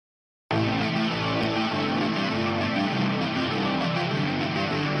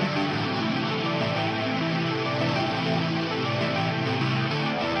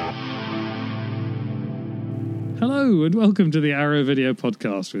Hello and welcome to the Arrow Video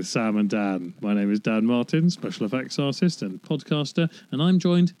Podcast with Sam and Dan. My name is Dan Martin, special effects artist and podcaster, and I'm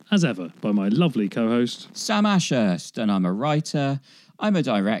joined, as ever, by my lovely co-host, Sam Ashurst, and I'm a writer, I'm a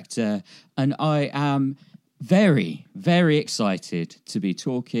director, and I am very, very excited to be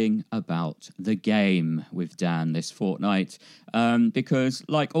talking about The Game with Dan this fortnight, because,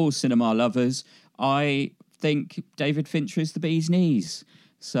 like all cinema lovers, I think David Fincher is the bee's knees.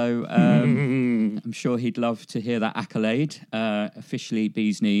 So I'm sure he'd love to hear that accolade, officially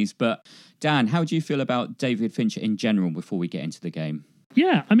bee's knees. But Dan, how do you feel about David Fincher in general before we get into The Game?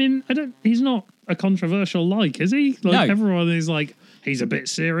 Yeah, I mean, he's not a controversial is he? No. Everyone is like, he's a bit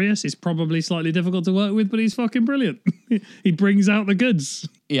serious, he's probably slightly difficult to work with, but he's fucking brilliant. He brings out the goods.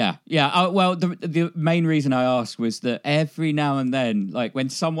 Yeah. Well, the main reason I asked was that every now and then, like when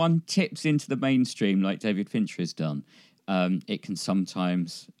someone tips into the mainstream like David Fincher has done, it can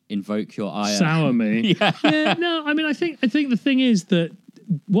sometimes invoke your ire. Sour me. Yeah, no, I mean, I think the thing is that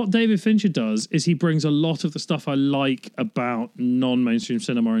what David Fincher does is he brings a lot of the stuff I like about non-mainstream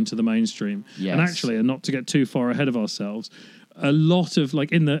cinema into the mainstream. Yes. And actually, and not to get too far ahead of ourselves, a lot of,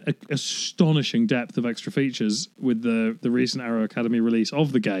 like, in the astonishing depth of extra features with the recent Arrow Academy release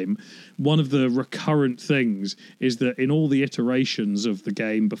of The Game, one of the recurrent things is that in all the iterations of The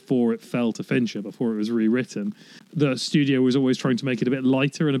Game before it fell to Fincher, before it was rewritten, the studio was always trying to make it a bit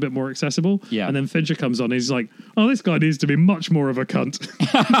lighter and a bit more accessible. Yeah. And then Fincher comes on and he's like, oh, this guy needs to be much more of a cunt.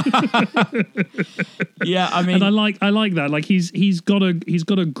 Yeah, I mean... And I like that. Like, he's got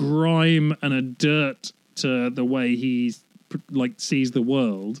a grime and a dirt to the way he's like sees the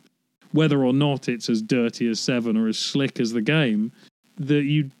world, whether or not it's as dirty as Seven or as slick as The Game, that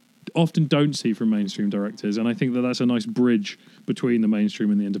you often don't see from mainstream directors. And I think that that's a nice bridge between the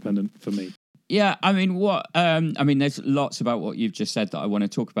mainstream and the independent for me. Yeah, I mean, there's lots about what you've just said that I want to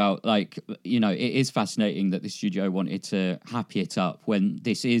talk about. Like, you know, it is fascinating that the studio wanted to happy it up when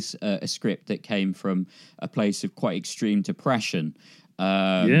this is a script that came from a place of quite extreme depression.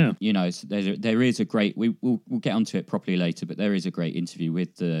 You know, so there is a great, we'll get onto it properly later, but there is a great interview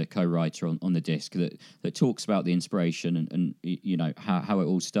with the co-writer on the disc that talks about the inspiration and you know, how it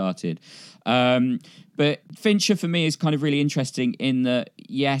all started. But Fincher for me is kind of really interesting in that,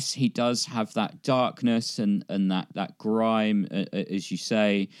 yes, he does have that darkness and that grime, as you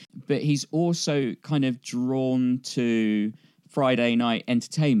say, but he's also kind of drawn to Friday night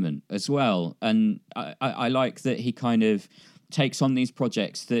entertainment as well. And I like that he kind of takes on these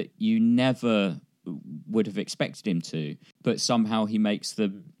projects that you never would have expected him to, but somehow he makes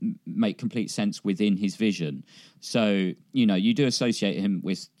them make complete sense within his vision. So, you know, you do associate him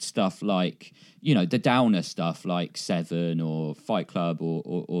with stuff like, you know, the downer stuff like Seven or Fight Club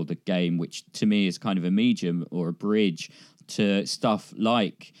or The Game, which to me is kind of a medium or a bridge to stuff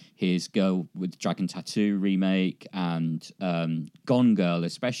like his Girl with Dragon Tattoo remake and Gone Girl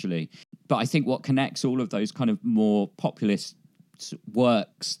especially. But I think what connects all of those kind of more populist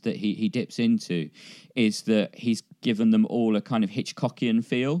works that he dips into is that he's given them all a kind of Hitchcockian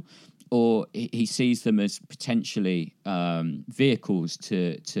feel, or he sees them as potentially vehicles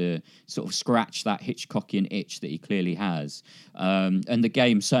to sort of scratch that Hitchcockian itch that he clearly has. And The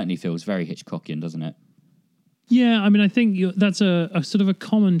Game certainly feels very Hitchcockian, doesn't it? Yeah, I mean, I think that's a sort of a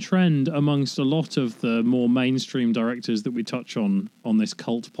common trend amongst a lot of the more mainstream directors that we touch on this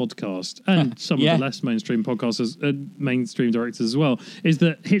cult podcast, and some of the less mainstream podcasters, mainstream directors as well, is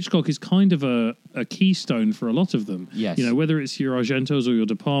that Hitchcock is kind of a keystone for a lot of them. Yes. You know, whether it's your Argentos or your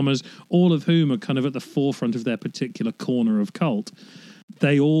De Palmas, all of whom are kind of at the forefront of their particular corner of cult.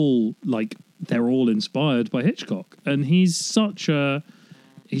 They're all inspired by Hitchcock, and he's such a,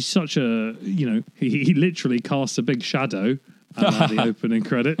 you know, he literally casts a big shadow at the opening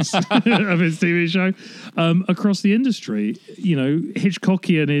credits of his TV show across the industry. You know,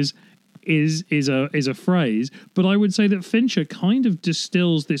 Hitchcockian is a phrase, but I would say that Fincher kind of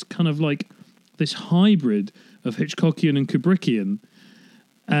distills this kind of like this hybrid of Hitchcockian and Kubrickian,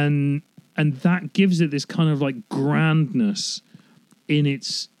 and that gives it this kind of like grandness in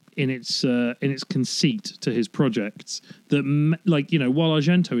its conceit to his projects that, like, you know, while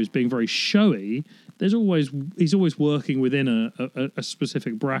Argento is being very showy, he's always working within a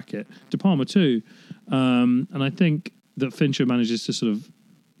specific bracket. De Palma too, and I think that Fincher manages to sort of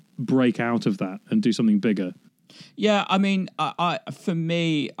break out of that and do something bigger. Yeah, I mean, for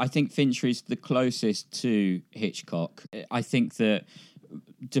me, I think Fincher is the closest to Hitchcock. I think that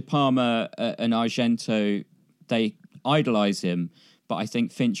De Palma and Argento, they idolize him, but I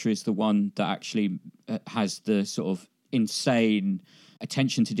think Fincher is the one that actually has the sort of insane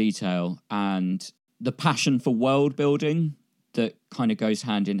attention to detail and the passion for world building that kind of goes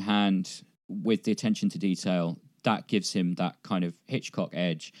hand in hand with the attention to detail that gives him that kind of Hitchcock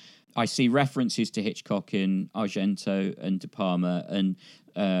edge. I see references to Hitchcock in Argento and De Palma, and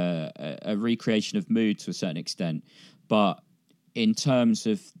a recreation of mood to a certain extent. But in terms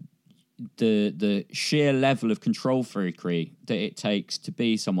of the sheer level of control freakery that it takes to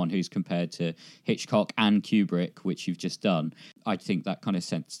be someone who's compared to Hitchcock and Kubrick, which you've just done, I think that kind of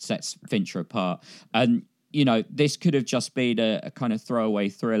sets Fincher apart. And, you know, this could have just been a kind of throwaway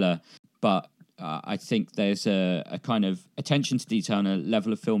thriller, but I think there's a kind of attention to detail and a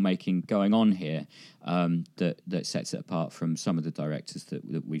level of filmmaking going on here that sets it apart from some of the directors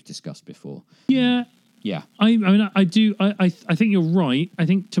that we've discussed before. Yeah. Yeah. I mean, I think you're right. I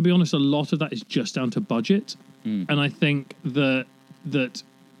think, to be honest, a lot of that is just down to budget. And I think that,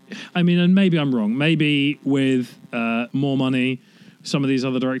 I mean, and maybe I'm wrong. Maybe with more money, some of these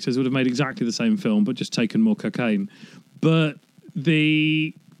other directors would have made exactly the same film, but just taken more cocaine. But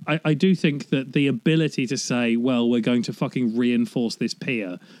I do think that the ability to say, well, we're going to fucking reinforce this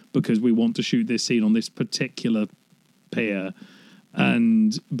pier because we want to shoot this scene on this particular pier,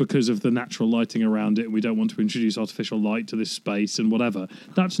 and because of the natural lighting around it, we don't want to introduce artificial light to this space and whatever.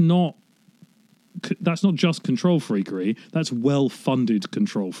 That's not just control freakery. That's well-funded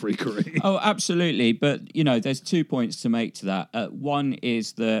control freakery. Oh, absolutely. But, you know, there's 2 points to make to that. One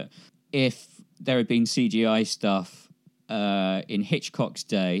is that if there had been CGI stuff in Hitchcock's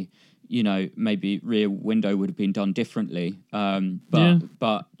day, you know, maybe Rear Window would have been done differently.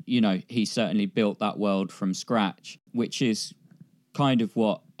 But, you know, he certainly built that world from scratch, which is kind of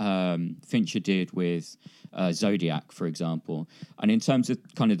what Fincher did with Zodiac, for example. And in terms of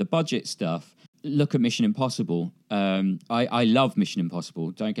kind of the budget stuff, look at Mission Impossible. I love Mission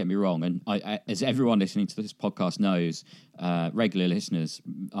Impossible, don't get me wrong. And I, as everyone listening to this podcast knows, regular listeners,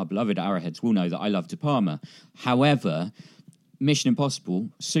 our beloved Arrowheads will know that I love De Palma. However, Mission Impossible,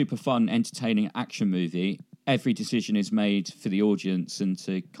 super fun, entertaining action movie. Every decision is made for the audience and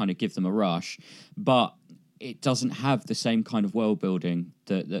to kind of give them a rush. But it doesn't have the same kind of world building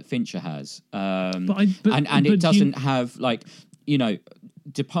that Fincher has. And it doesn't have, like, you know,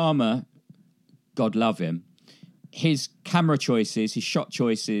 De Palma, God love him, his camera choices, his shot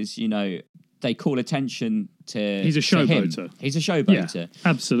choices, you know, they call attention to He's a showboater. He's a showboater. Yeah,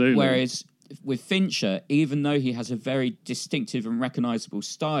 absolutely. Whereas with Fincher, even though he has a very distinctive and recognizable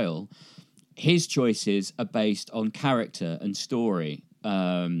style, his choices are based on character and story.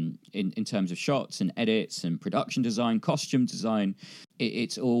 In terms of shots and edits and production design, costume design,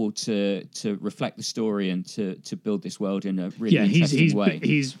 it's all to reflect the story and to build this world in a really interesting way.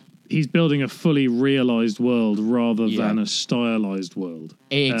 He's building a fully realized world rather than a stylized world.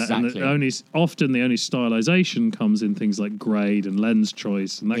 Exactly. And often the only stylization comes in things like grade and lens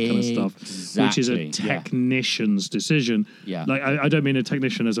choice and that kind of stuff, which is a technician's decision. Yeah. Like I don't mean a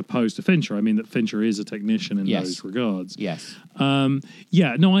technician as opposed to Fincher. I mean that Fincher is a technician in those regards. Yes. I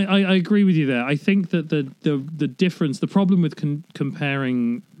agree with you there. I think that the difference, the problem with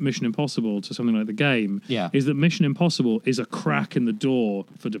comparing Mission Impossible to something like The Game is that Mission Impossible is a crack in the door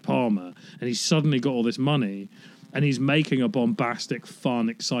for De Palma, and he's suddenly got all this money and he's making a bombastic, fun,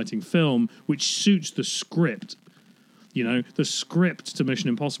 exciting film which suits the script. You know, the script to Mission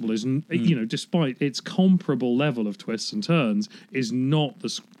Impossible is, you know, despite its comparable level of twists and turns, is not the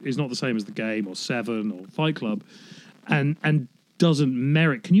same as The Game or Seven or Fight Club, and doesn't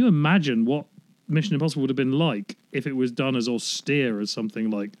merit. Can you imagine what Mission Impossible would have been like if it was done as austere as something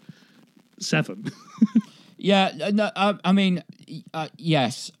like Seven? Yeah, no, I mean,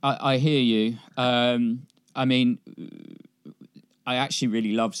 yes, I hear you. I mean, I actually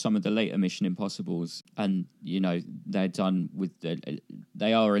really love some of the later Mission Impossibles, and you know they're done with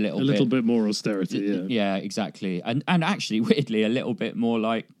they are a little bit more austerity. Yeah, exactly, and actually weirdly a little bit more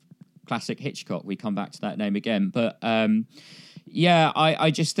like classic Hitchcock. We come back to that name again, but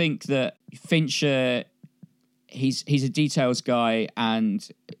I just think that Fincher, he's a details guy, and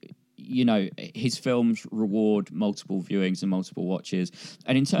you know his films reward multiple viewings and multiple watches.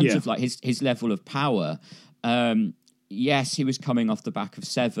 And in terms of like his level of power, yes, he was coming off the back of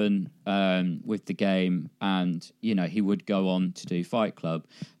Seven with The Game, and you know he would go on to do Fight Club,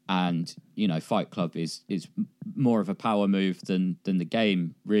 and you know Fight Club is more of a power move than The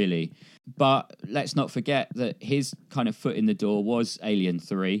Game, really. But let's not forget that his kind of foot in the door was Alien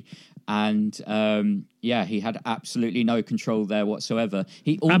 3, And he had absolutely no control there whatsoever.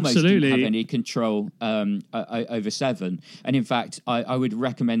 He almost Absolutely. didn't have any control over Seven. And in fact, I would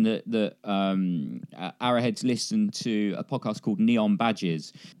recommend that Arrowheads listen to a podcast called Neon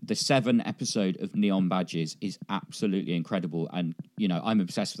Badges. The 7 episode of Neon Badges is absolutely incredible. And, I'm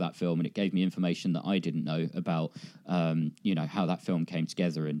obsessed with that film, and it gave me information that I didn't know about, how that film came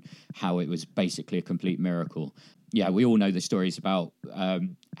together and how it was basically a complete miracle. Yeah, we all know the stories about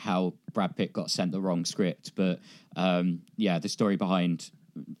how Brad Pitt got sent the wrong script, but the story behind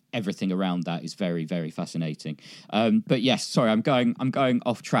everything around that is very, very fascinating. But yes, sorry, I'm going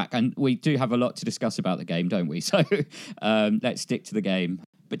off track, and we do have a lot to discuss about the game, don't we? So let's stick to the game.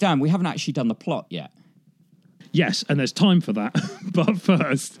 But Dan, we haven't actually done the plot yet. Yes, and there's time for that. But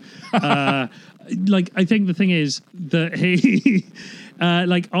first, I think the thing is that he,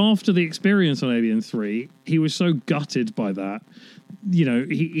 after the experience on Alien 3, he was so gutted by that.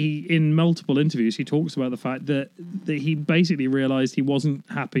 He in multiple interviews, he talks about the fact that he basically realized he wasn't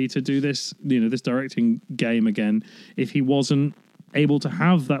happy to do this, this directing game again if he wasn't able to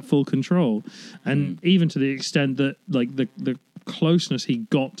have that full control. And even to the extent that, the closeness he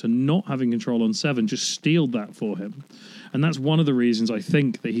got to not having control on 7 just steeled that for him. And that's one of the reasons I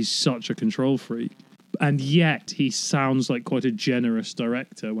think that he's such a control freak. And yet he sounds like quite a generous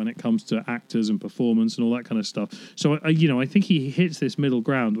director when it comes to actors and performance and all that kind of stuff. So, I think he hits this middle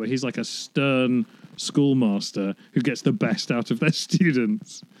ground where he's like a stern schoolmaster who gets the best out of their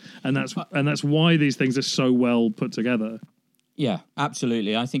students. And that's why these things are so well put together. Yeah,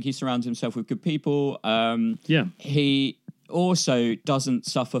 absolutely. I think he surrounds himself with good people. He also doesn't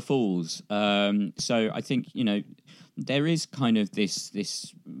suffer fools. So I think, there is kind of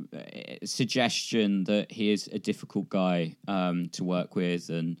this suggestion that he is a difficult guy to work with.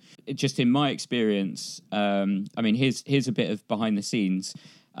 And just in my experience, here's a bit of behind the scenes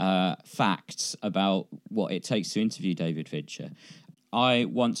facts about what it takes to interview David Fincher. I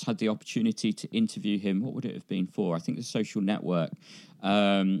once had the opportunity to interview him. What would it have been for? I think The Social Network.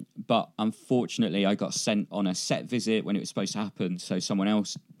 But unfortunately, I got sent on a set visit when it was supposed to happen, so someone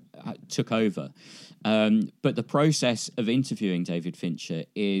else took over. But the process of interviewing David Fincher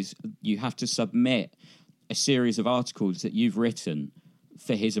is you have to submit a series of articles that you've written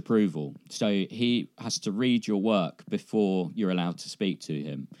for his approval. So he has to read your work before you're allowed to speak to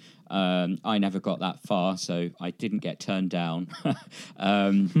him. I never got that far, so I didn't get turned down.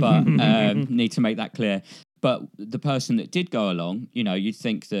 But need to make that clear. But the person that did go along, you'd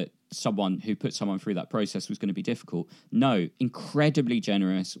think that someone who put someone through that process was going to be difficult. No, incredibly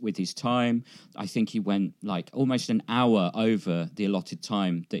generous with his time. I think he went almost an hour over the allotted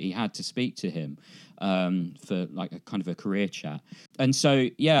time that he had to speak to him for a kind of a career chat. And so,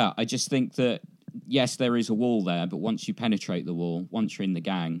 I just think that, yes, there is a wall there, but once you penetrate the wall, once you're in the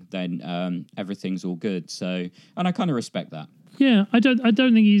gang, then everything's all good. So, and I kind of respect that. Yeah, I don't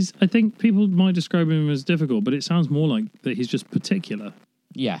think I think people might describe him as difficult, but it sounds more like that he's just particular.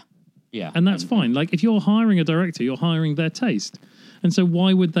 Yeah. And that's fine. If you're hiring a director, you're hiring their taste. And so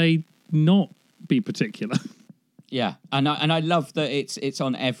why would they not be particular? Yeah, and I love that it's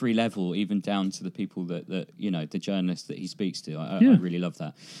on every level, even down to the people that the journalists that he speaks to. I really love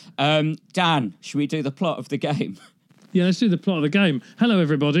that. Dan, should we do the plot of the game? Yeah, let's do the plot of the game. Hello,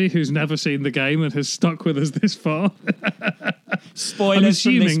 everybody who's never seen the game and has stuck with us this far. Spoilers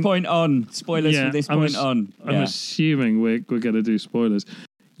from this point on. Spoilers from this point on. I'm assuming we're going to do spoilers.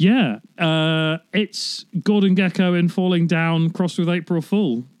 Yeah, it's Gordon Gekko in Falling Down crossed with April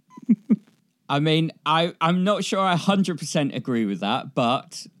Fool. I'm not sure I 100% agree with that,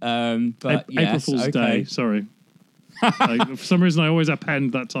 but yes, April Fool's Day, sorry. For some reason, I always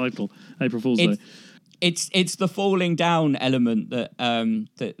append that title, April Fool's Day. It's the falling down element that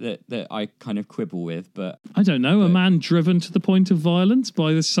that I kind of quibble with, but I don't know. A man driven to the point of violence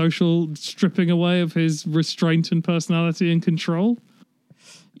by the social stripping away of his restraint and personality and control.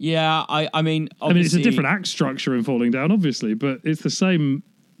 Yeah, I mean, it's a different act structure in Falling Down, obviously, but it's the same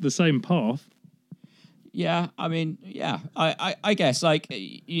path. Yeah, I guess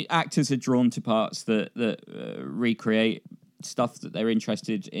actors are drawn to parts that recreate stuff that they're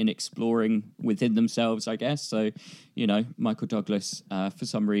interested in exploring within themselves, I guess. So, Michael Douglas, for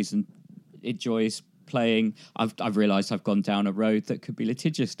some reason, enjoys playing. I've realised I've gone down a road that could be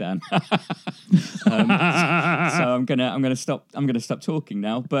litigious, Dan. So I'm gonna stop talking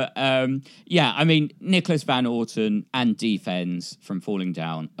now. But Nicholas Van Orton and Dee Fens from Falling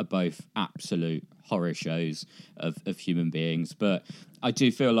Down are both absolute horror shows of human beings. But I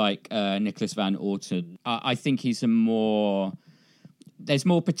do feel like Nicholas Van Orton, I think he's there's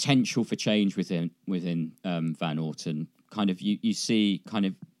more potential for change within Van Orton. Kind of you see kind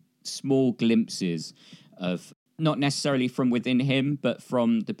of small glimpses of not necessarily from within him, but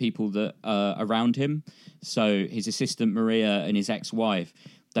from the people that are around him. So his assistant Maria and his ex-wife,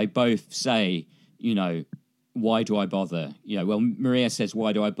 they both say, you know, why do I bother? You know, well, Maria says,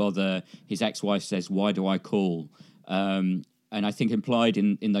 why do I bother? His ex-wife says, why do I call? And I think implied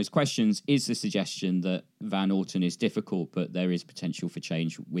in those questions is the suggestion that Van Orton is difficult, but there is potential for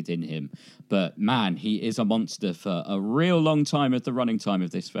change within him. But man, he is a monster for a real long time of the running time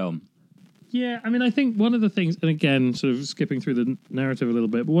of this film. Yeah, I mean, I think one of the things, and again, sort of skipping through the narrative a little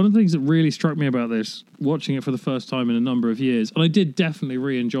bit, but one of the things that really struck me about this, watching it for the first time in a number of years, and I did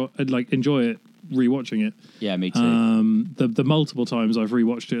definitely enjoy it, rewatching it. Yeah, me too. The multiple times I've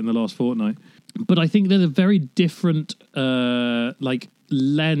rewatched it in the last fortnight. But I think that a very different lens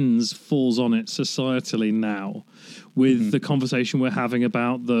falls on it societally now, with the conversation we're having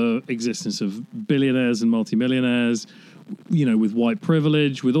about the existence of billionaires and multimillionaires, you know, with white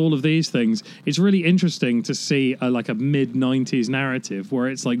privilege, with all of these things. It's really interesting to see a mid-90s narrative where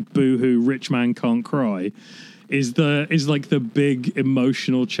it's like boo-hoo, rich man can't cry is like the big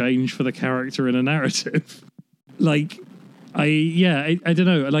emotional change for the character in a narrative. I don't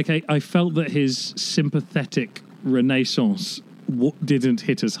know. I felt that his sympathetic renaissance didn't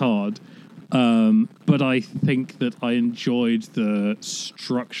hit as hard, but I think that I enjoyed the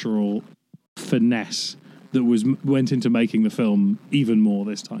structural finesse that went into making the film even more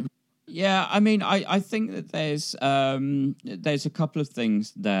this time. Yeah, I mean, I think that there's a couple of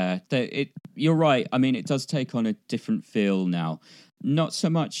things there. You're right. I mean, it does take on a different feel now. Not so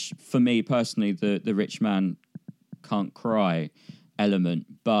much for me personally, the rich man can't cry element,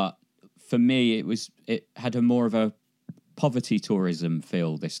 but for me it had a more of a poverty tourism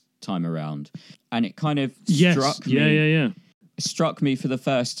feel this time around, and it kind of struck me. Struck me for the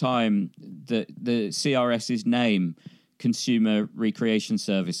first time that the CRS's name, Consumer Recreation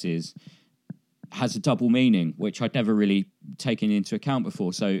Services, has a double meaning, which I'd never really taken into account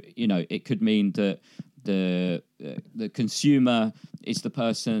before. So, you know, it could mean that the consumer is the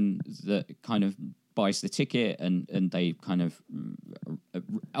person that kind of buys the ticket and they kind of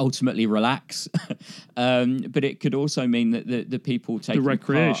ultimately relax. But it could also mean that the people take the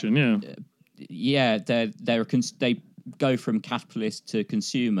recreation, they go from capitalist to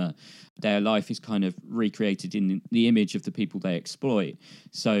consumer. Their life is kind of recreated in the image of the people they exploit.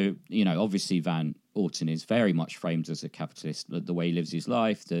 So, you know, obviously Van Orton is very much framed as a capitalist, the way he lives his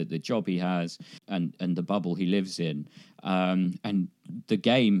life, the job he has, and the bubble he lives in. And the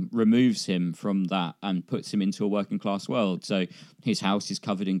game removes him from that and puts him into a working class world. So his house is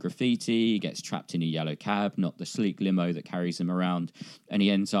covered in graffiti, he gets trapped in a yellow cab, not the sleek limo that carries him around, and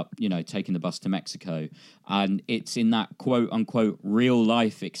he ends up, you know, taking the bus to Mexico. And it's in that quote unquote real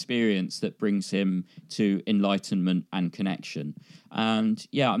life experience that brings him to enlightenment and connection. And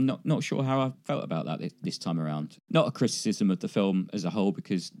yeah, I'm not sure how I felt about that this time around. Not a criticism of the film as a whole,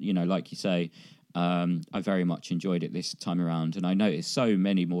 because, you know, like you say, I very much enjoyed it this time around, and I noticed so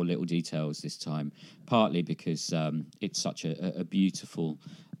many more little details this time, partly because it's such a beautiful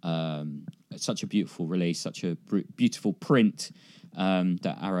release, such a beautiful print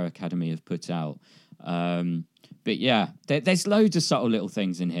that Arrow Academy have put out. But yeah, there's loads of subtle little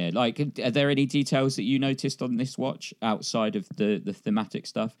things in here. Like, are there any details that you noticed on this watch outside of the thematic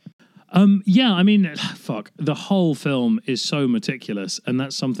stuff? Yeah, I mean, the whole film is so meticulous, and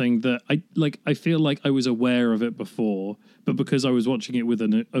that's something that I feel like I was aware of it before, but because I was watching it with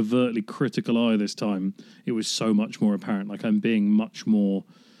an overtly critical eye this time, it was so much more apparent. Like, I'm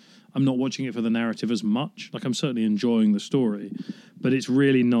not watching it for the narrative as much. Like, I'm certainly enjoying the story, but it's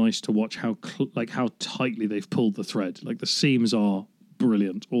really nice to watch how tightly they've pulled the thread. Like, the seams are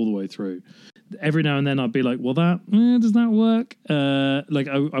brilliant all the way through. Every now and then I'd be like, well, does that work?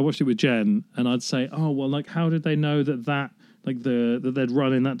 I watched it with Jen, and I'd say, oh, well, like, how did they know that they'd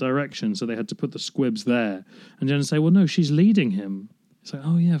run in that direction, so they had to put the squibs there? And Jen would say, well, no, she's leading him. It's like,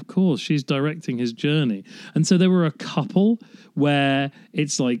 oh yeah, of course, she's directing his journey. And so there were a couple where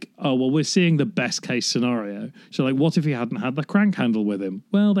it's like, oh, well, we're seeing the best case scenario. So like, what if he hadn't had the crank handle with him?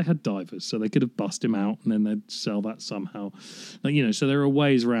 Well, they had divers, so they could have bust him out and then they'd sell that somehow. Like, you know, so there are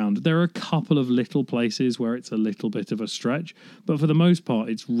ways around. There are a couple of little places where it's a little bit of a stretch, but for the most part,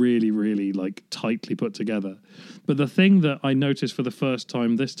 it's really, really like tightly put together. But the thing that I noticed for the first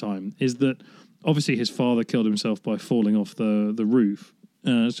time this time is that obviously his father killed himself by falling off the roof.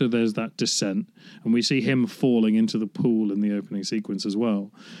 So there's that descent, and we see him falling into the pool in the opening sequence as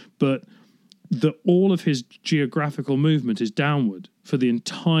well. But all of his geographical movement is downward for the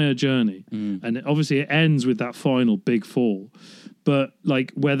entire journey. And obviously it ends with that final big fall. But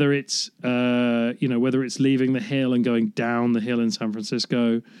like whether it's whether it's leaving the hill and going down the hill in San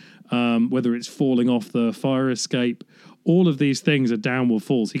Francisco, whether it's falling off the fire escape, all of these things are downward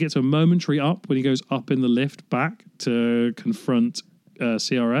falls. He gets a momentary up when he goes up in the lift back to confront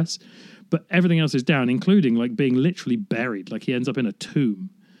CRS, but everything else is down, including like being literally buried. Like he ends up in a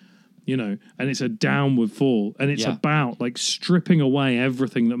tomb, and it's a downward fall, and it's about like stripping away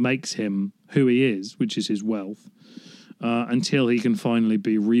everything that makes him who he is, which is his wealth. Until he can finally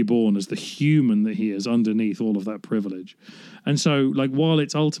be reborn as the human that he is underneath all of that privilege. And so, like, while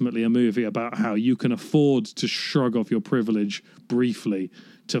it's ultimately a movie about how you can afford to shrug off your privilege briefly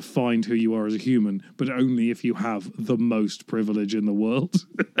to find who you are as a human, but only if you have the most privilege in the world.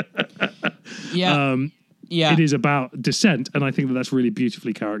 It is about descent, and I think that that's really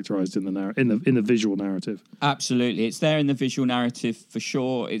beautifully characterized in the visual narrative. Absolutely, it's there in the visual narrative for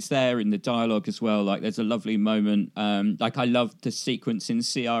sure. It's there in the dialogue as well. Like, there's a lovely moment. Like, I love the sequence in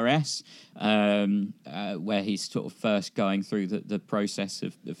CRS where he's sort of first going through the process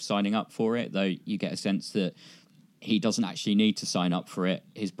of signing up for it. Though you get a sense that he doesn't actually need to sign up for it.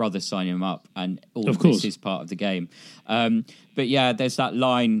 His brother's signing him up, and all of this is part of the game. But yeah, there's that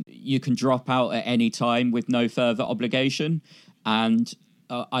line, you can drop out at any time with no further obligation. And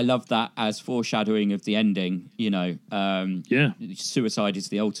I love that as foreshadowing of the ending. Suicide is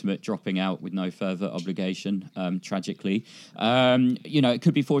the ultimate dropping out with no further obligation, tragically. It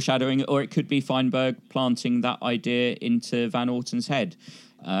could be foreshadowing, or it could be Feinberg planting that idea into Van Orton's head.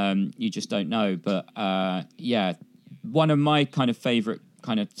 You just don't know. But one of my kind of favorite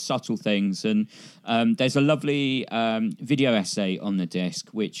kind of subtle things, and there's a lovely video essay on the disc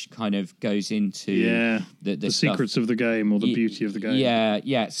which kind of goes into the secrets of the game, or the beauty of the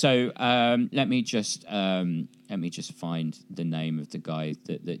game. So let me just find the name of the guy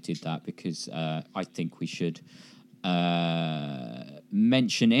that did that, because I think we should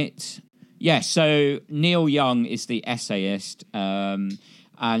mention it. So Neil Young is the essayist,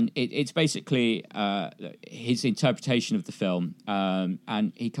 and it's basically his interpretation of the film.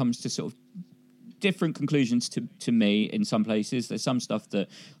 And he comes to sort of different conclusions to me in some places. There's some stuff that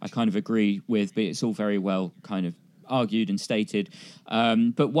I kind of agree with, but it's all very well kind of argued and stated.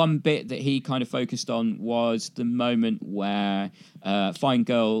 But one bit that he kind of focused on was the moment where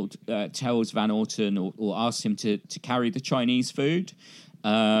Feingold tells Van Orton or asks him to carry the Chinese food.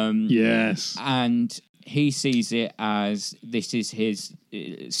 Yes. And he sees it as this is his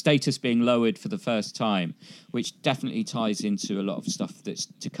status being lowered for the first time, which definitely ties into a lot of stuff that's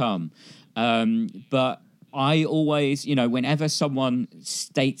to come. But I always, whenever someone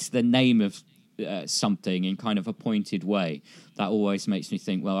states the name of something in kind of a pointed way, that always makes me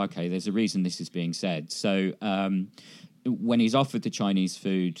think, well, okay, there's a reason this is being said. So when he's offered the Chinese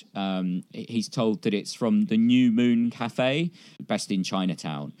food, he's told that it's from the New Moon Cafe, based in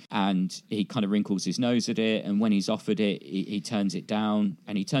Chinatown. And he kind of wrinkles his nose at it. And when he's offered it, he turns it down.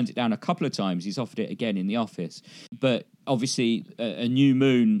 And he turns it down a couple of times. He's offered it again in the office. But obviously, a new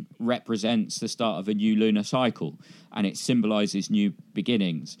moon represents the start of a new lunar cycle. And it symbolizes new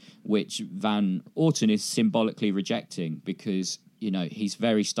beginnings, which Van Orton is symbolically rejecting because, he's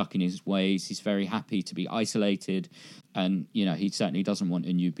very stuck in his ways. He's very happy to be isolated. And, he certainly doesn't want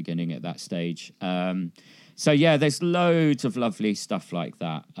a new beginning at that stage. There's loads of lovely stuff like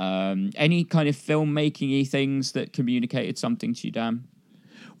that. Any kind of filmmaking-y things that communicated something to you, Dan?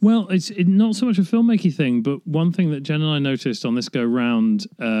 Well, it's not so much a filmmaking thing, but one thing that Jen and I noticed on this go round,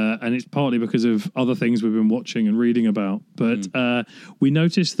 and it's partly because of other things we've been watching and reading about, but we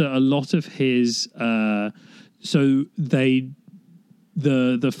noticed that a lot of his...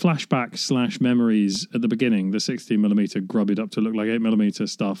 The flashback / memories at the beginning, the 16mm grubbied up to look like 8mm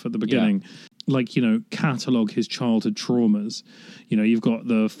stuff at the beginning, catalog his childhood traumas. You've got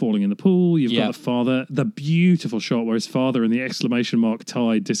the falling in the pool, you've got the father, the beautiful shot where his father in the exclamation mark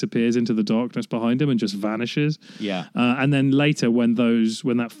tie disappears into the darkness behind him and just vanishes. And then later when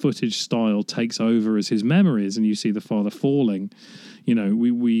that footage style takes over as his memories and you see the father falling,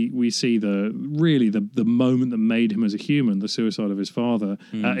 we see the moment that made him as a human, the suicide of his father,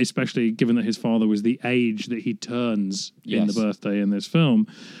 especially given that his father was the age that he turns in the birthday in this film.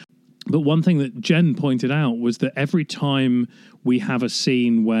 But one thing that Jen pointed out was that every time we have a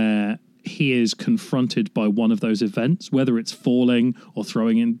scene where he is confronted by one of those events, whether it's falling or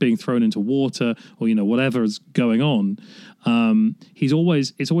being thrown into water or, whatever is going on, it's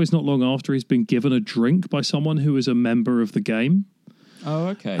always not long after he's been given a drink by someone who is a member of the game. Oh,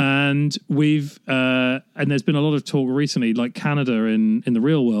 okay. And and there's been a lot of talk recently, like Canada in the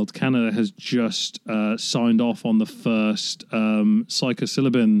real world, Canada has just signed off on the first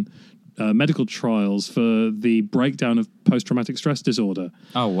psilocybin medical trials for the breakdown of post-traumatic stress disorder.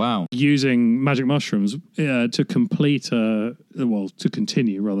 Oh, wow. Using magic mushrooms to continue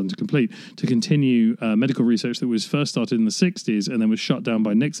medical research that was first started in the 60s and then was shut down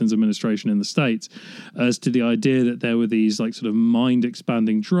by Nixon's administration in the States, as to the idea that there were these like sort of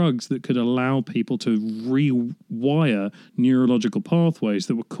mind-expanding drugs that could allow people to rewire neurological pathways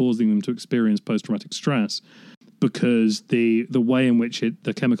that were causing them to experience post-traumatic stress. Because the way in which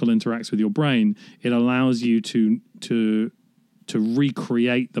the chemical interacts with your brain, it allows you to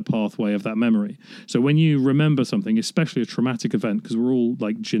recreate the pathway of that memory. So when you remember something, especially a traumatic event, because we're all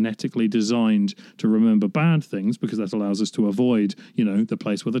like genetically designed to remember bad things, because that allows us to avoid, the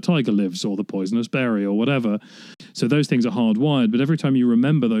place where the tiger lives or the poisonous berry or whatever. So those things are hardwired. But every time you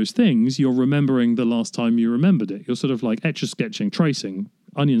remember those things, you're remembering the last time you remembered it. You're sort of like etch-a-sketching, tracing,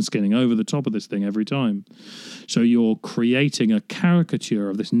 onion skinning over the top of this thing every time. So you're creating a caricature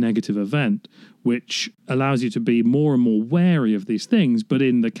of this negative event, which allows you to be more and more wary of these things. But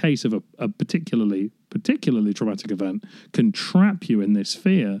in the case of a particularly traumatic event, can trap you in this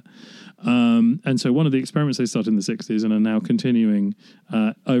fear. And so one of the experiments they started in the 60s and are now continuing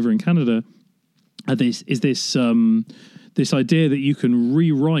over in Canada is this idea that you can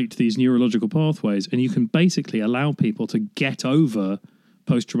rewrite these neurological pathways, and you can basically allow people to get over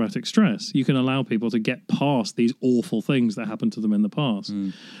post-traumatic stress. You can allow people to get past these awful things that happened to them in the past,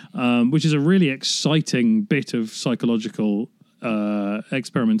 which is a really exciting bit of psychological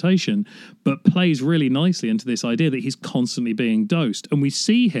experimentation, but plays really nicely into this idea that he's constantly being dosed. And we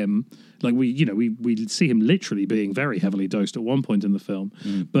see him, like we see him literally being very heavily dosed at one point in the film,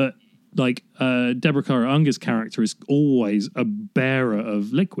 but like Deborah Kara Unger's character is always a bearer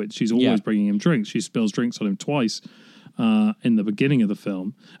of liquids. She's always bringing him drinks. She spills drinks on him twice in the beginning of the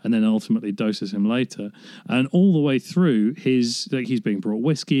film, and then ultimately doses him later. And all the way through, he's being brought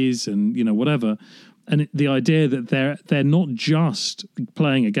whiskeys and whatever. And the idea that they're not just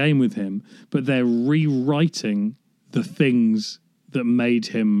playing a game with him, but they're rewriting the things that made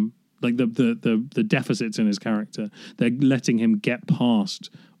him, like the deficits in his character. They're letting him get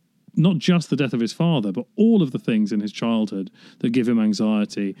past not just the death of his father, but all of the things in his childhood that give him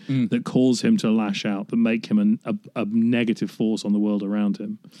anxiety, that cause him to lash out, that make him a negative force on the world around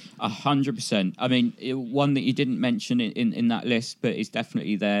him. 100%. I mean, one that you didn't mention in that list, but is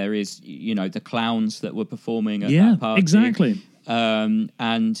definitely there, is, the clowns that were performing at that party. Exactly.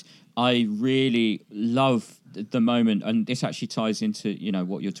 And I really love the moment, and this actually ties into,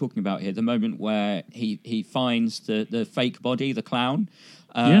 what you're talking about here, the moment where he finds the fake body, the clown.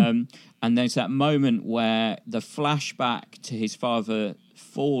 And there's that moment where the flashback to his father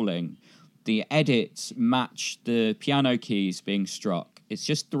falling, the edits match the piano keys being struck. It's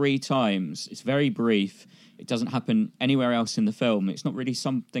just 3 times. It's very brief. It doesn't happen anywhere else in the film. It's not really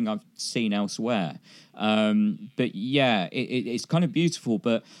something I've seen elsewhere. But yeah, it's kind of beautiful,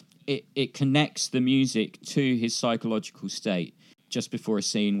 but it connects the music to his psychological state. Just before a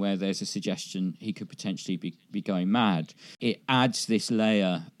scene where there's a suggestion he could potentially be going mad, it adds this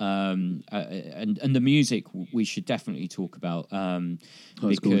layer, and the music we should definitely talk about,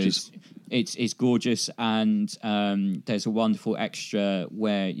 because it's gorgeous, and there's a wonderful extra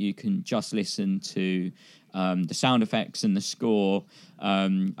where you can just listen to the sound effects and the score.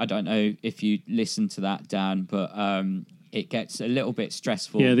 I don't know if you listen to that, Dan, but it gets a little bit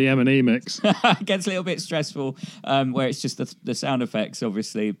stressful. Yeah, the M&E mix. It gets a little bit stressful, where it's just the sound effects,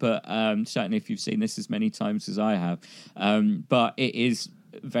 obviously. But certainly if you've seen this as many times as I have. But it is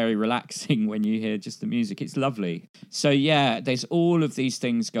very relaxing when you hear just the music. It's lovely. So, yeah, there's all of these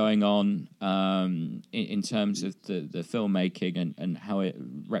things going on in terms of the filmmaking and how it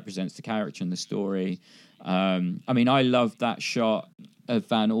represents the character and the story. I mean, I love that shot of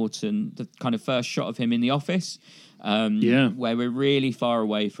Van Orton, the kind of first shot of him in the office. Where we're really far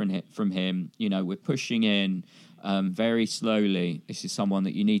away from him. We're pushing in very slowly. This is someone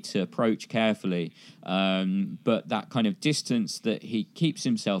that you need to approach carefully. But that kind of distance that he keeps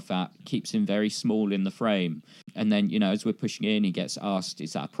himself at keeps him very small in the frame. And then, as we're pushing in, he gets asked,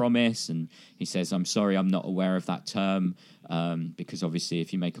 is that a promise? And he says, I'm sorry, I'm not aware of that term. Because obviously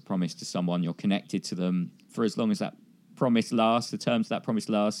if you make a promise to someone, you're connected to them for as long as that promise lasts, the terms of that promise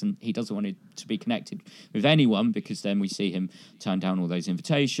lasts, and he doesn't want it to be connected with anyone, because then we see him turn down all those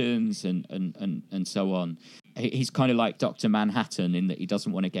invitations and so on. He's kind of like Dr. Manhattan in that he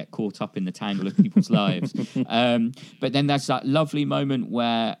doesn't want to get caught up in the tangle of people's lives. But then there's that lovely moment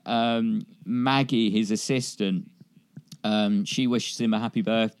where Maggie, his assistant, she wishes him a happy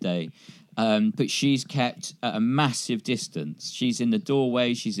birthday. But she's kept at a massive distance. She's in the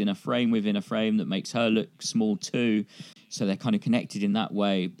doorway. She's in a frame within a frame that makes her look small too. So they're kind of connected in that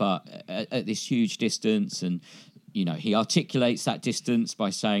way, but at this huge distance. And, you know, he articulates that distance by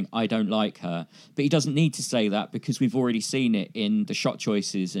saying, I don't like her. But he doesn't need to say that because we've already seen it in the shot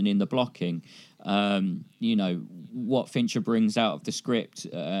choices and in the blocking. You know, what Fincher brings out of the script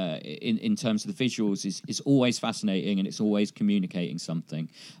in terms of the visuals is always fascinating, and it's always communicating something.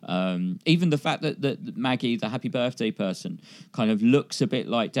 Even the fact that Maggie, the happy birthday person, kind of looks a bit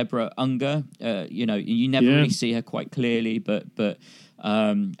like Deborah Unger. You know, you never really see her quite clearly, but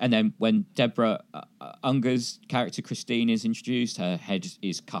and then when Deborah Unger's character Christine is introduced, her head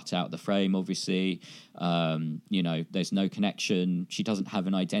is cut out of the frame, obviously. You know, there's no connection. She doesn't have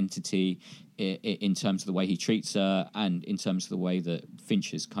an identity in terms of the way he treats her and in terms of the way that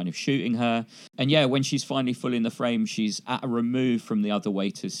Fincher's kind of shooting her. And yeah, when she's finally full in the frame, she's at a remove from the other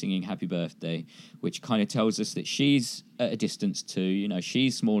waiters singing Happy Birthday, which kind of tells us that she's at a distance too. You know,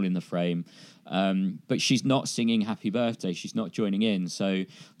 she's small in the frame. But she's not singing Happy Birthday. She's not joining in. So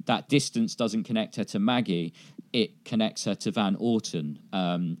that distance doesn't connect her to Maggie. It connects her to Van Orton,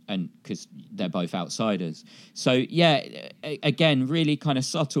 and because they're both outsiders. So, yeah, again, really kind of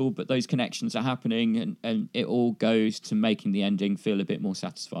subtle, but those connections are happening, and it all goes to making the ending feel a bit more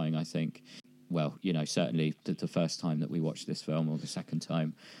satisfying, I think. Well, you know, certainly the first time that we watched this film or the second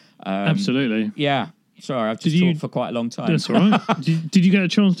time. Absolutely. Yeah. Sorry, I've just talked for quite a long time. That's all right. Did you get a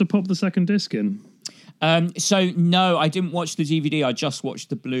chance to pop the second disc in? So no, I didn't watch the DVD. I just watched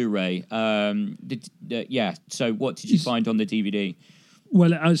the Blu-ray. Yeah. So what did you find on the DVD?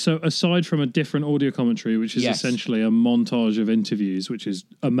 Well, so aside from a different audio commentary, which is essentially a montage of interviews, which is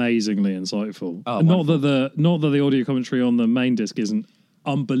amazingly insightful. Oh, not that the audio commentary on the main disc isn't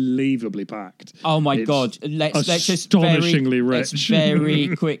unbelievably packed. Oh my God! Let's just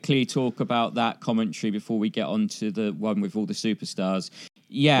very quickly talk about that commentary before we get on to the one with all the superstars.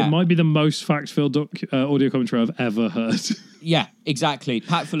 Yeah, it might be the most fact-filled audio commentary I've ever heard. Yeah, exactly.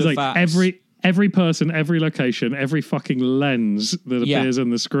 Packed full of facts. Every person, every location, every fucking lens that appears on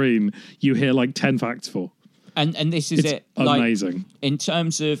the screen, you hear like 10 facts for. And this is it's amazing. Like, in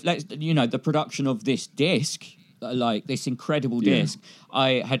terms of the production of this disc. Like this incredible disc.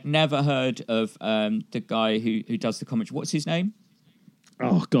 I had never heard of the guy who does the commentary. What's his name?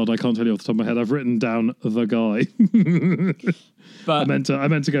 Oh God, I can't tell you off the top of my head. I've written down the guy. But I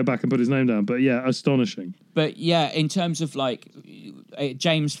meant to go back and put his name down. But yeah, astonishing. But yeah, in terms of like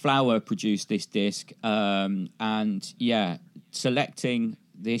James Flower produced this disc, and yeah, selecting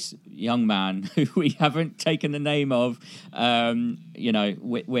this young man who we haven't taken the name of,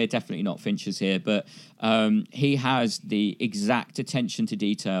 we're definitely not Finchers here, but he has the exact attention to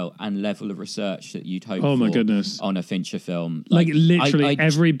detail and level of research that you'd hope my goodness. On a Fincher film. Like literally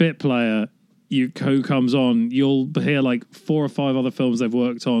every bit player who comes on, you'll hear like 4 or 5 other films they've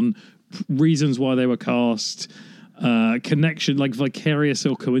worked on, reasons why they were cast, connection, like vicarious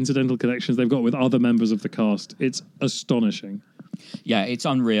or coincidental connections they've got with other members of the cast. It's astonishing. Yeah, it's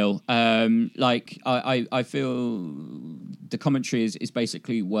unreal. I feel the commentary is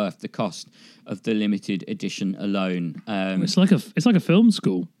basically worth the cost of the limited edition alone. It's like a film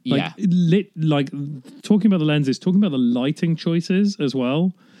school. Like, talking about the lenses, talking about the lighting choices as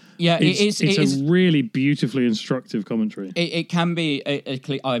well. Yeah, it's a really beautifully instructive commentary. It can be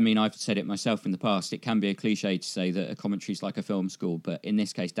I mean, I've said it myself in the past. It can be a cliche to say that a commentary is like a film school, but in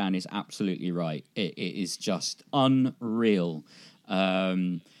this case, Dan is absolutely right. It is just unreal.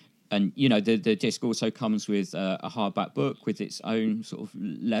 And the disc also comes with a hardback book with its own sort of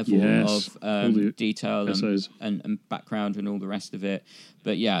level of detail and background and all the rest of it.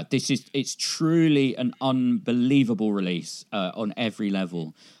 But yeah, it's truly an unbelievable release on every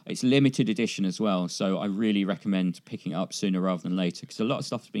level. It's limited edition as well, so I really recommend picking it up sooner rather than later because a lot of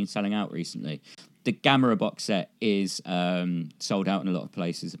stuff's been selling out recently. The Gamera box set is sold out in a lot of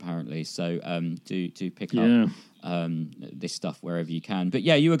places apparently, so do pick up this stuff wherever you can. But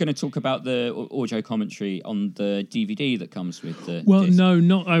yeah, you were going to talk about the audio commentary on the DVD that comes with the disc. No,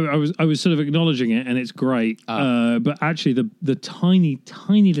 not I was sort of acknowledging it, and it's great. But actually, the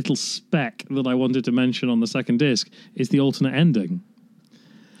tiny little speck that I wanted to mention on the second disc is the alternate ending.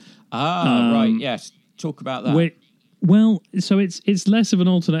 Right. Yes. Talk about that. Well, so it's less of an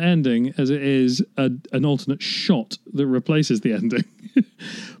alternate ending as it is an alternate shot that replaces the ending.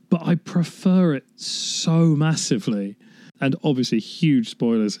 But I prefer it so massively. And obviously huge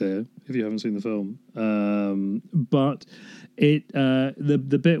spoilers here if you haven't seen the film. But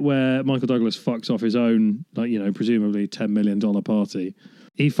the bit where Michael Douglas fucks off his own, presumably $10 million party,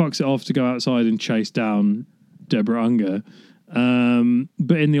 he fucks it off to go outside and chase down Deborah Unger.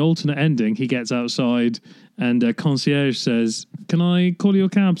 But in the alternate ending, he gets outside and concierge says, "Can I call you a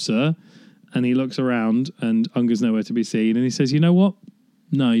cab, sir?" And he looks around and Unger's nowhere to be seen. And he says, "You know what?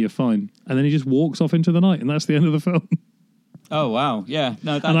 No, you're fine." And then he just walks off into the night, and that's the end of the film. Oh, wow. Yeah.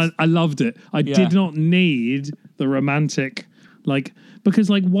 No, that's... And I loved it. I did not need the romantic, like, because,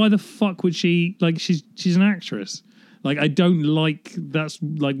 like, why the fuck would she, like, she's an actress. Like, I don't like, that's,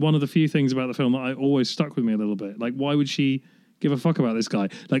 like, one of the few things about the film that I always stuck with me a little bit. Like, why would she give a fuck about this guy?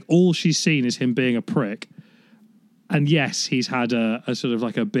 Like, all she's seen is him being a prick. And yes, he's had a sort of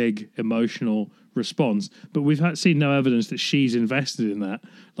like a big emotional response, but we've seen no evidence that she's invested in that.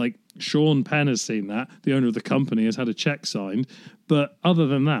 Like, Sean Penn has seen that. The owner of the company has had a check signed. But other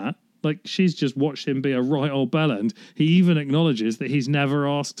than that, like, she's just watched him be a right old bellend. He even acknowledges that he's never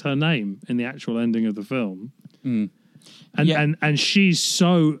asked her name in the actual ending of the film. And she's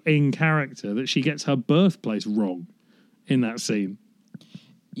so in character that she gets her birthplace wrong in that scene.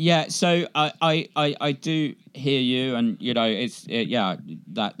 Yeah, so I do hear you, and you know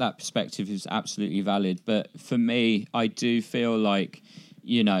that perspective is absolutely valid. But for me, I do feel like,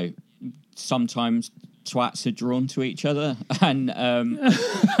 you know, sometimes twats are drawn to each other, and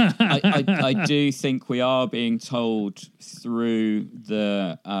I do think we are being told through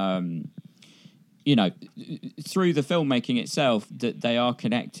the through the filmmaking itself that they are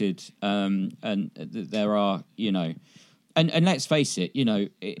connected, and that there are, you know. And let's face it, you know,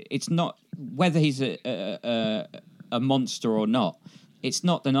 it's not whether he's a monster or not. It's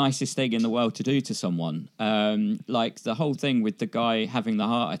not the nicest thing in the world to do to someone. Like the whole thing with the guy having the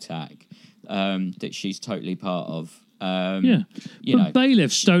heart attack that she's totally part of.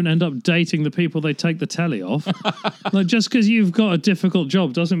 Bailiffs don't end up dating the people they take the telly off. Like, just because you've got a difficult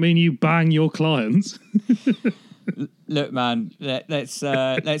job doesn't mean you bang your clients. Look, man,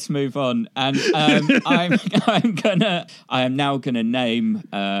 let's move on, and I am now gonna name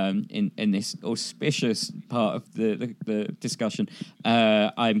in this auspicious part of the discussion.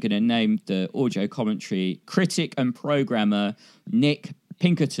 I'm gonna name the audio commentary critic and programmer Nick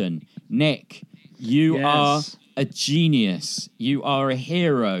Pinkerton. Nick, you are a genius. You are a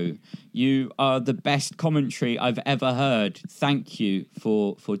hero. You are the best commentary I've ever heard. Thank you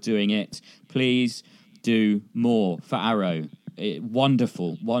for doing it. Please do more for Arrow.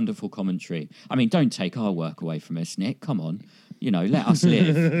 Wonderful commentary. I mean, don't take our work away from us, Nick. Come on, you know, let us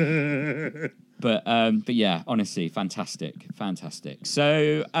live. But yeah, honestly, fantastic.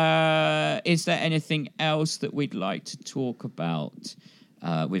 So, is there anything else that we'd like to talk about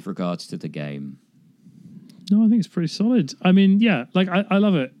with regards to the game? No, I think it's pretty solid. I mean, yeah, like I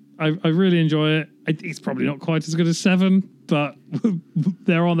love it. I really enjoy it. It's probably not quite as good as 7, but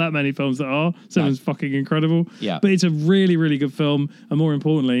there aren't that many films that are. 7's fucking incredible. Yeah. But it's a really, really good film. And more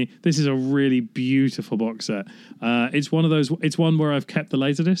importantly, this is a really beautiful box set. It's one of those, it's one where I've kept the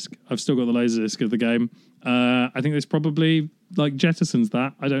Laserdisc. I've still got the Laserdisc of the game. I think this probably like jettisons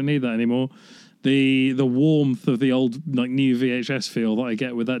that. I don't need that anymore. The warmth of the old like new VHS feel that I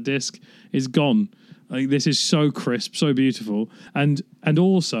get with that disc is gone. Like, this is so crisp, so beautiful, and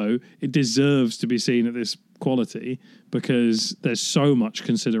also it deserves to be seen at this quality because there's so much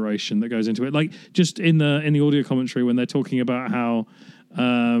consideration that goes into it. Like, just in the audio commentary when they're talking about how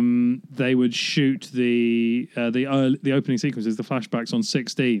they would shoot the opening sequences, the flashbacks on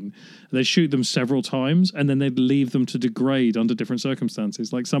 16. They'd shoot them several times, and then they'd leave them to degrade under different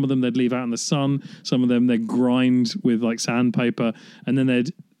circumstances. Like, some of them they'd leave out in the sun, some of them they'd grind with like sandpaper, and then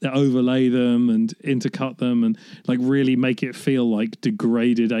they'd overlay them and intercut them and like really make it feel like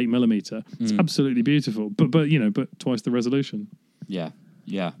degraded 8mm. It's absolutely beautiful, but twice the resolution. Yeah,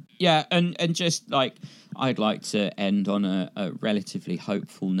 and just like I'd like to end on a relatively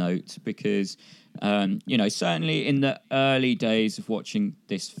hopeful note because certainly in the early days of watching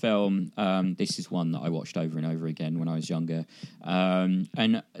this film, this is one that I watched over and over again when I was younger,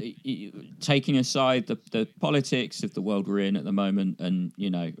 and taking aside the politics of the world we're in at the moment and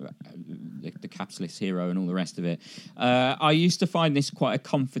the capitalist hero and all the rest of it, I used to find this quite a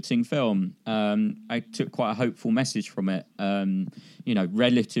comforting film. I took quite a hopeful message from it,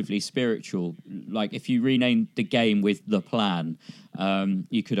 relatively spiritual. Like, if you rename the game with The Plan,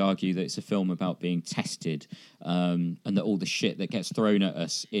 you could argue that it's a film about being tested, and that all the shit that gets thrown at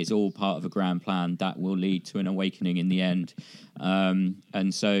us is all part of a grand plan that will lead to an awakening in the end.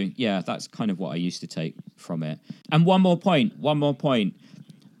 And so, yeah, that's kind of what I used to take from it. And one more point.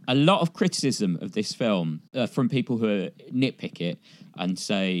 A lot of criticism of this film from people who nitpick it and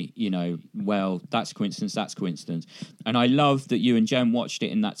say, well, that's coincidence. And I love that you and Jen watched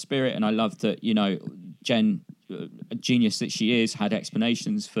it in that spirit. And I love that, Jen genius that she is, had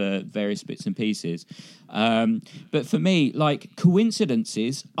explanations for various bits and pieces. But for me, like,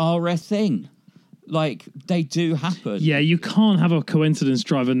 coincidences are a thing. Like, they do happen. Yeah, you can't have a coincidence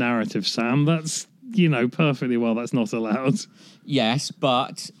drive a narrative, Sam. That's, perfectly well that's not allowed. Yes,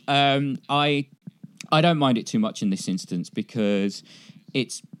 but I don't mind it too much in this instance because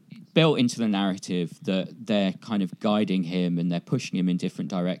it's built into the narrative that they're kind of guiding him and they're pushing him in different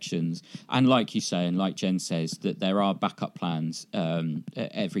directions. And like you say, and like Jen says, that there are backup plans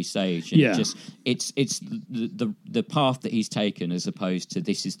at every stage. And it's the path that he's taken as opposed to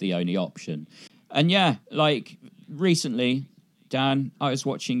this is the only option. And yeah, like recently, Dan, I was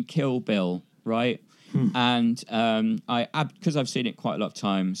watching Kill Bill, right? And because I've seen it quite a lot of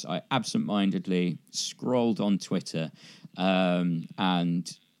times, I absentmindedly scrolled on Twitter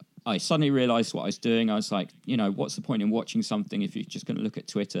and I suddenly realized what I was doing. I was like, what's the point in watching something if you're just going to look at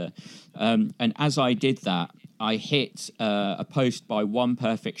Twitter? And as I did that, I hit a post by One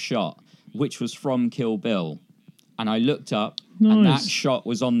Perfect Shot, which was from Kill Bill. And I looked up and that shot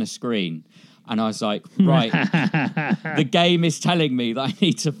was on the screen. And I was like, right, the game is telling me that I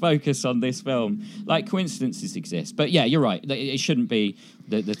need to focus on this film. Like, coincidences exist. But yeah, you're right. It shouldn't be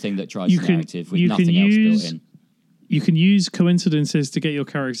the thing that drives the narrative with nothing else built in. You can use coincidences to get your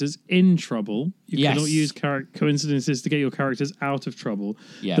characters in trouble. You cannot use coincidences to get your characters out of trouble.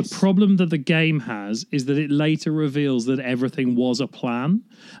 Yes. The problem that the game has is that it later reveals that everything was a plan.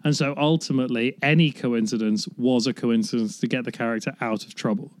 And so ultimately, any coincidence was a coincidence to get the character out of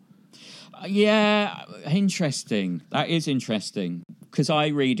trouble. Yeah, interesting. That is interesting. Because I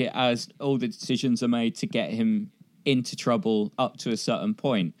read it as all the decisions are made to get him into trouble up to a certain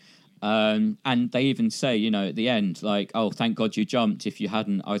point. And they even say, at the end, like, oh, thank God you jumped. If you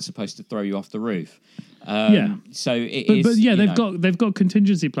hadn't, I was supposed to throw you off the roof. So they've got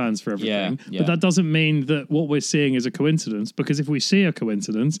contingency plans for everything. Yeah. But that doesn't mean that what we're seeing is a coincidence, because if we see a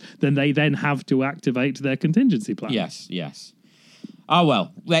coincidence, then they then have to activate their contingency plan. Yes. Oh,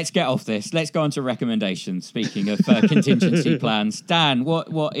 well, let's get off this. Let's go on to recommendations. Speaking of contingency plans, Dan,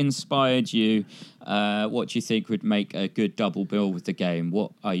 what inspired you? What do you think would make a good double bill with the game?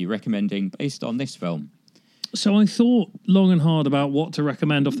 What are you recommending based on this film? So I thought long and hard about what to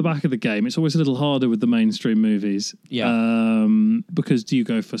recommend off the back of the game. It's always a little harder with the mainstream movies. Yeah. Because do you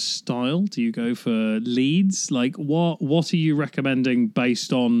go for style? Do you go for leads? Like, what are you recommending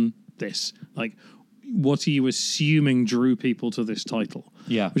based on this? Like, what are you assuming drew people to this title?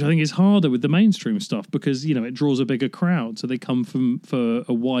 Yeah. Which I think is harder with the mainstream stuff because, it draws a bigger crowd. So they come for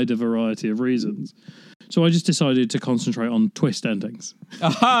a wider variety of reasons. So I just decided to concentrate on twist endings.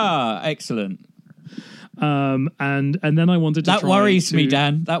 Aha! Excellent. And then I wanted to. That worries me,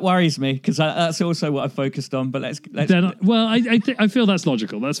 Dan. That worries me because that's also what I focused on. But let's. Then, I feel that's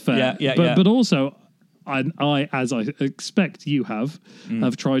logical. That's fair. Yeah. But also, I, as I expect you have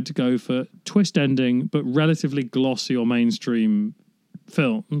tried to go for twist ending, but relatively glossy or mainstream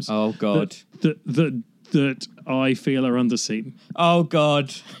films. Oh God. That I feel are underseen. Oh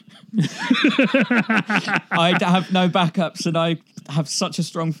God. I have no backups, and I have such a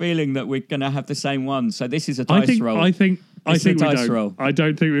strong feeling that we're going to have the same one. So this is a dice roll. I think we don't. Roll. I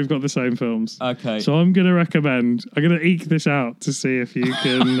don't think we've got the same films. Okay. So I'm going to recommend. I'm going to eke this out to see if you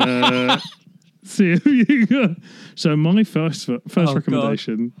can. See if you can. So my first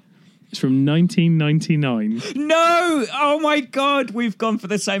recommendation is from 1999. No! Oh my God! We've gone for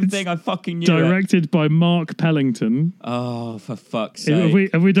the same thing. I fucking knew Directed by Mark Pellington. Oh, for fuck's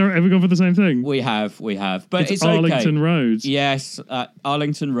sake! Have we gone for the same thing? We have. But it's Arlington okay. Road. Yes,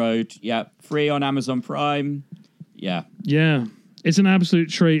 Arlington Road. Yeah, free on Amazon Prime. Yeah. It's an absolute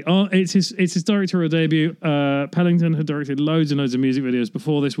treat. It's his directorial debut. Pellington had directed loads and loads of music videos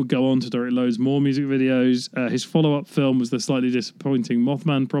before this, would go on to direct loads more music videos. His follow-up film was the slightly disappointing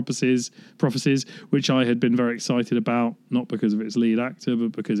Mothman Prophecies, which I had been very excited about, not because of its lead actor,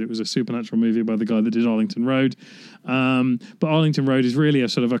 but because it was a supernatural movie by the guy that did Arlington Road. But Arlington Road is really a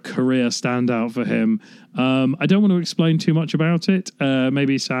sort of a career standout for him. I don't want to explain too much about it.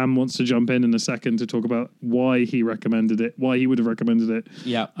 Maybe Sam wants to jump in a second to talk about why he recommended it, why he would have recommended it.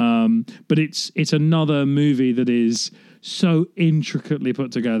 Yeah. But it's another movie that is so intricately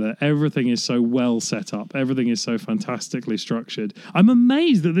put together. Everything is so well set up. Everything is so fantastically structured. I'm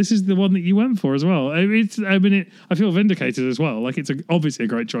amazed that this is the one that you went for as well. I feel vindicated as well. Like, it's obviously a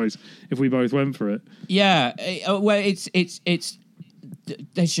great choice if we both went for it. Yeah. Well, it's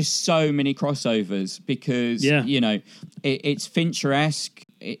there's just so many crossovers because it's Fincher-esque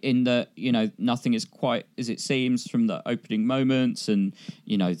in that nothing is quite as it seems from the opening moments, and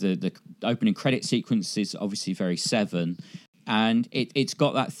the opening credit sequence is obviously very Seven, and it's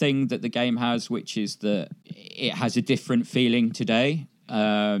got that thing that the game has, which is that it has a different feeling today.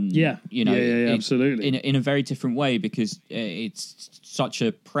 Absolutely. In a very different way, because it's such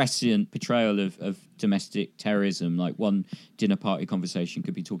a prescient portrayal of domestic terrorism. Like, one dinner party conversation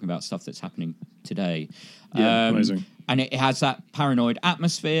could be talking about stuff that's happening today. Amazing. And it has that paranoid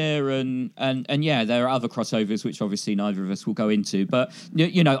atmosphere, and yeah, there are other crossovers which obviously neither of us will go into. But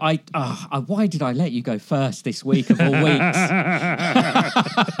why did I let you go first this week of all weeks?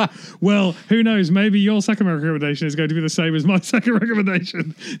 Well, who knows? Maybe your second recommendation is going to be the same as my second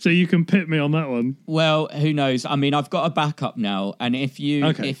recommendation, so you can pit me on that one. Well, who knows? I mean, I've got a backup now, and if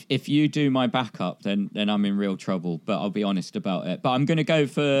you do my backup, then I'm in real trouble. But I'll be honest about it. But I'm going to go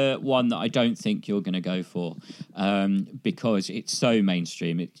for one that I don't think you're going to go for. Because it's so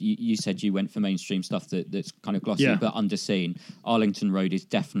mainstream. You said you went for mainstream stuff that's kind of glossy but underseen. Arlington Road is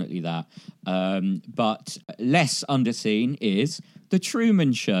definitely that. But less underseen is The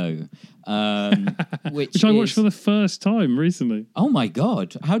Truman Show, which I watched for the first time recently. Oh my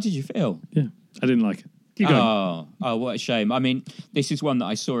God. How did you feel? Yeah, I didn't like it. Oh, what a shame. I mean, this is one that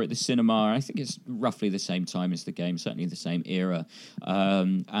I saw at the cinema. I think it's roughly the same time as the game, certainly the same era.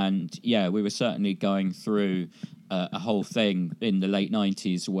 And yeah, we were certainly going through a whole thing in the late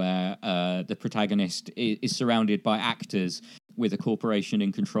 90s where the protagonist is surrounded by actors with a corporation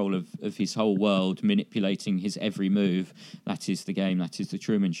in control of his whole world, manipulating his every move. That is the game. That is The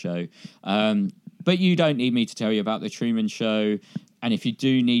Truman Show. But you don't need me to tell you about The Truman Show. And if you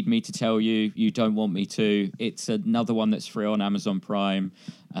do need me to tell you, you don't want me to. It's another one that's free on Amazon Prime.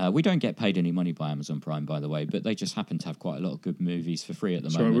 We don't get paid any money by Amazon Prime, by the way, but they just happen to have quite a lot of good movies for free at the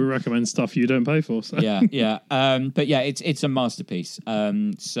moment. Right, we recommend stuff you don't pay for. So. Yeah. But yeah, it's a masterpiece.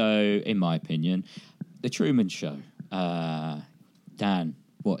 So, in my opinion, The Truman Show. Dan,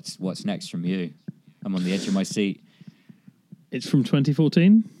 what's next from you? I'm on the edge of my seat. It's from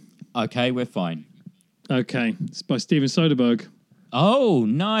 2014. Okay, we're fine. Okay, it's by Steven Soderbergh. Oh,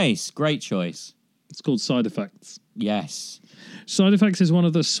 nice. Great choice. It's called Side Effects. Yes. Side Effects is one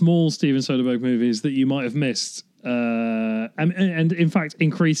of the small Steven Soderbergh movies that you might have missed. And in fact,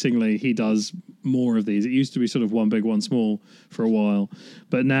 increasingly, he does more of these. It used to be sort of one big, one small for a while.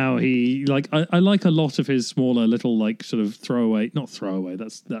 But now I like a lot of his smaller little, like, sort of not throwaway,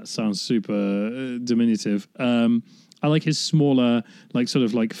 that sounds super diminutive. I like his smaller, like, sort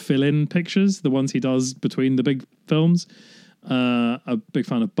of like fill-in pictures, the ones he does between the big films. A big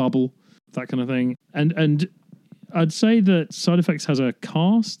fan of Bubble, that kind of thing. And I'd say that Side Effects has a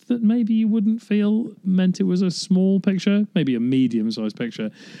cast that maybe you wouldn't feel meant it was a small picture, maybe a medium-sized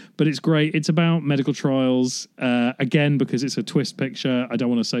picture. But it's great. It's about medical trials. Again, because it's a twist picture, I don't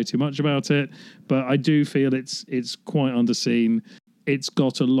want to say too much about it, but I do feel it's quite underseen. It's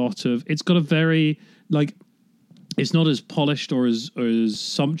got a very, like, it's not as polished or as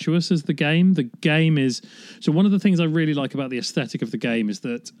sumptuous as the game. The game is... So one of the things I really like about the aesthetic of the game is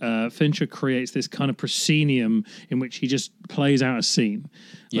that Fincher creates this kind of proscenium in which he just plays out a scene.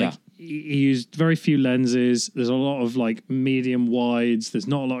 Like, he used very few lenses. There's a lot of, like, medium wides. There's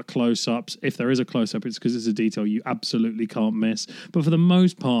not a lot of close-ups. If there is a close-up, it's because it's a detail you absolutely can't miss. But for the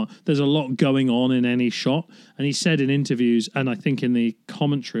most part, there's a lot going on in any shot. And he said in interviews, and I think in the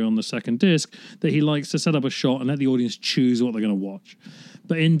commentary on the second disc, that he likes to set up a shot and let the audience choose what they're going to watch.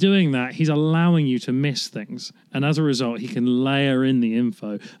 But in doing that, he's allowing you to miss things. And as a result, he can layer in the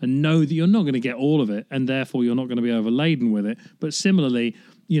info and know that you're not going to get all of it, and therefore you're not going to be overladen with it. But similarly,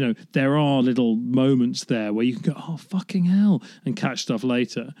 you know, there are little moments there where you can go, oh, fucking hell, and catch stuff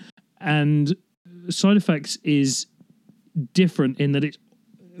later. And Side Effects is different in that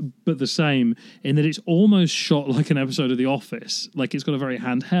but the same in that it's almost shot like an episode of The Office. Like, it's got a very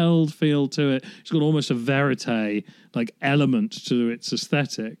handheld feel to it. It's got almost a verite, like, element to its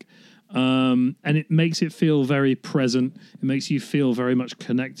aesthetic. And it makes it feel very present. It makes you feel very much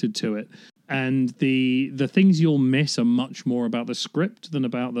connected to it. And the things you'll miss are much more about the script than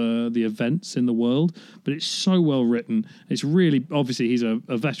about the events in the world. But it's so well written. It's really, obviously, he's a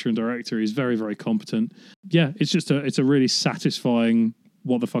veteran director. He's very, very competent. Yeah, it's a really satisfying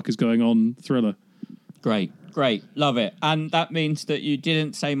what the fuck is going on thriller. Great. Love it. And that means that you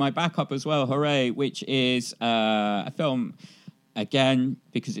didn't say my backup as well. Hooray. Which is a film... Again,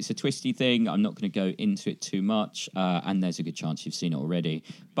 because it's a twisty thing, I'm not going to go into it too much, and there's a good chance you've seen it already.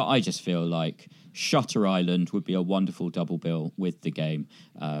 But I just feel like Shutter Island would be a wonderful double bill with the game.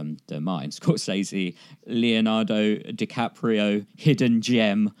 The Martin Scorsese, Leonardo DiCaprio hidden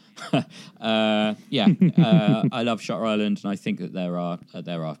gem. I love Shutter Island, and I think that there are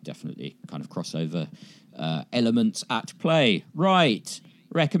definitely kind of crossover elements at play. Right.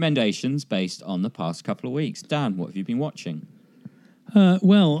 recommendations based on the past couple of weeks. Dan, what have you been watching?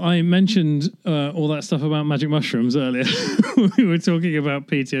 Well, I mentioned all that stuff about magic mushrooms earlier. We were talking about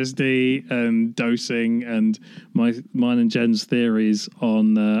PTSD and dosing and mine and Jen's theories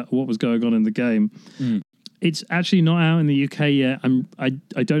on what was going on in the game. It's actually not out in the UK yet.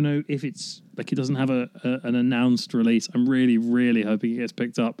 I don't know if it's like it doesn't have an announced release. I'm really, really hoping it gets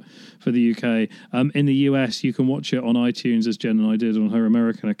picked up for the UK. In the US, you can watch it on iTunes, as Jen and I did on her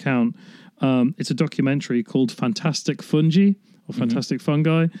American account. It's a documentary called Fantastic Fungi, or Fantastic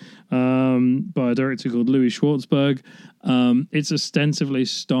Fungi, by a director called Louis Schwartzberg. It's ostensibly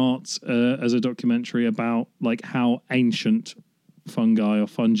starts as a documentary about like how ancient fungi or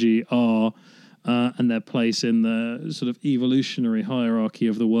fungi are, and their place in the sort of evolutionary hierarchy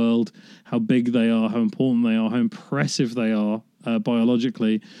of the world, how big they are, how important they are, how impressive they are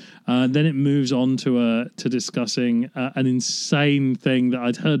biologically. Then it moves on to discussing an insane thing that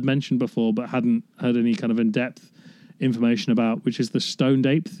I'd heard mentioned before but hadn't heard any kind of in-depth information about, which is the stoned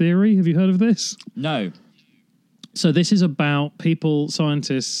ape theory. Have you heard of this? No. So this is about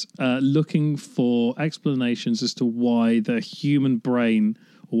scientists looking for explanations as to why the human brain,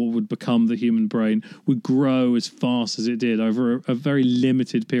 or what would become the human brain, would grow as fast as it did over a very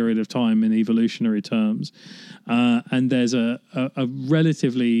limited period of time in evolutionary terms. And there's a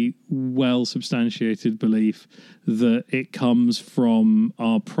relatively well-substantiated belief that it comes from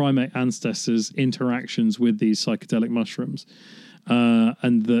our primate ancestors' interactions with these psychedelic mushrooms.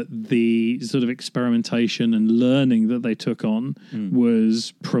 And that the sort of experimentation and learning that they took on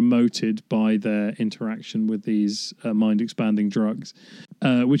was promoted by their interaction with these mind-expanding drugs,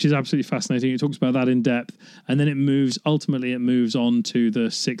 which is absolutely fascinating. It talks about that in depth, and then it moves on to the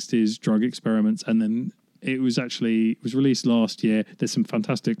 60s drug experiments, and then it was released last year. There's some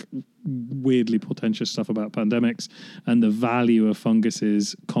fantastic, weirdly portentous stuff about pandemics and the value of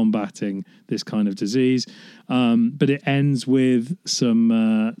funguses combating this kind of disease. But it ends with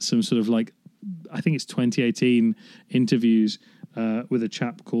some sort of like, I think it's 2018 interviews with a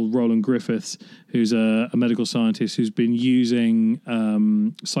chap called Roland Griffiths, who's a medical scientist who's been using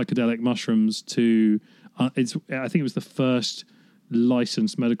psychedelic mushrooms to. I think it was the first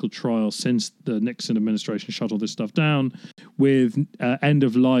licensed medical trial since the Nixon administration shut all this stuff down, with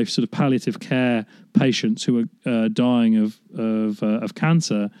end-of-life sort of palliative care patients who are dying of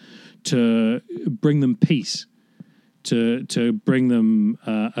cancer, to bring them peace, to bring them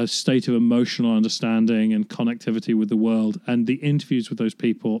a state of emotional understanding and connectivity with the world. And the interviews with those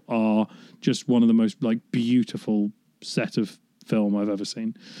people are just one of the most like beautiful set of film I've ever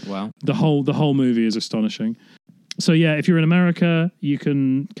seen. Wow. The whole movie is astonishing. So yeah, if you're in America, you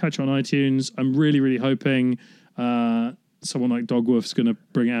can catch it on iTunes. I'm really, really hoping someone like Dogwolf's going to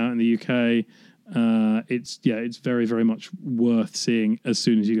bring it out in the UK. It's very, very much worth seeing as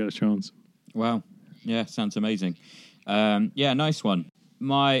soon as you get a chance. Wow. Yeah, sounds amazing. Nice one.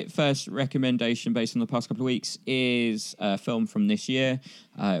 My first recommendation based on the past couple of weeks is a film from this year.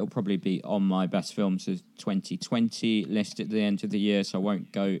 It'll probably be on my best films of 2020 list at the end of the year, so I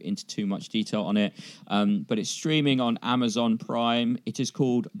won't go into too much detail on it. But it's streaming on Amazon Prime. It is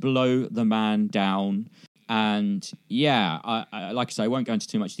called Blow the Man Down. And yeah, I like I say, I won't go into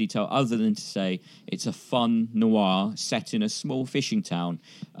too much detail other than to say it's a fun noir set in a small fishing town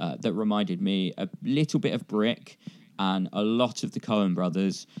that reminded me a little bit of Brick and a lot of the Coen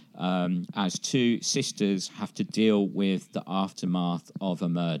brothers, as two sisters have to deal with the aftermath of a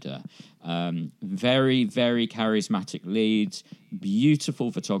murder. Very, very charismatic leads,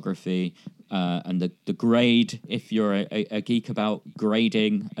 beautiful photography, and the grade, if you're a geek about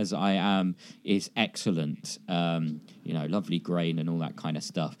grading, as I am, is excellent. Lovely grain and all that kind of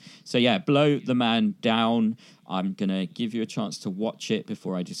stuff. So yeah, Blow the Man Down. I'm going to give you a chance to watch it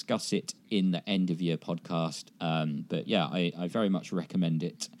before I discuss it in the end of year podcast. But yeah, I very much recommend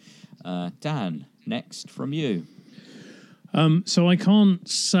it. Dan, next from you. So I can't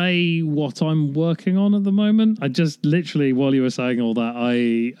say what I'm working on at the moment. I just literally, while you were saying all that,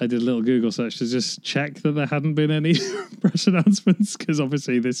 I did a little Google search to just check that there hadn't been any press announcements, because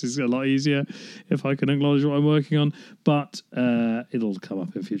obviously this is a lot easier if I can acknowledge what I'm working on. But it'll come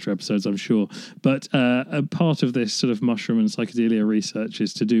up in future episodes, I'm sure. But a part of this sort of mushroom and psychedelia research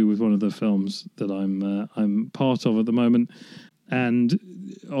is to do with one of the films that I'm part of at the moment.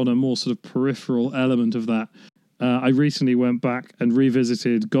 And on a more sort of peripheral element of that, I recently went back and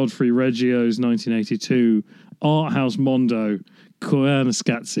revisited Godfrey Reggio's 1982 art house mondo,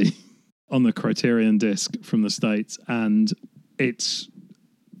 Koyaanisqatsi, on the Criterion disc from the States. And it's,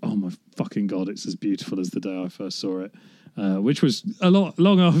 oh my fucking God, it's as beautiful as the day I first saw it. which was a lot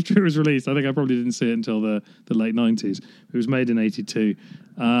long after it was released. I think I probably didn't see it until the late 90s. It was made in 82.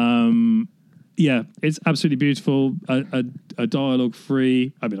 Yeah, it's absolutely beautiful. A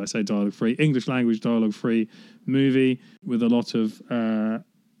dialogue-free, I mean, I say dialogue-free, English language dialogue-free movie with a lot of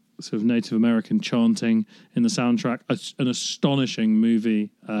sort of Native American chanting in the soundtrack. An astonishing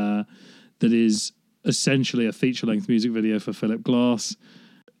movie that is essentially a feature-length music video for Philip Glass.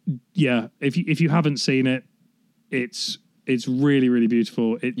 Yeah, if you haven't seen it, it's really, really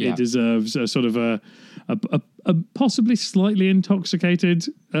beautiful. It deserves a sort of a possibly slightly intoxicated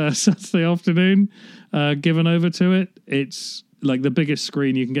Saturday afternoon given over to it. It's like the biggest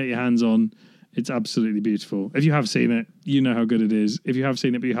screen you can get your hands on. It's absolutely beautiful. If you have seen it, you know how good it is. If you have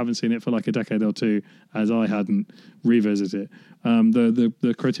seen it but you haven't seen it for like a decade or two, as I hadn't, revisit it.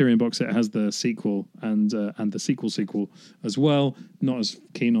 The Criterion box set has the sequel and the sequel as well. Not as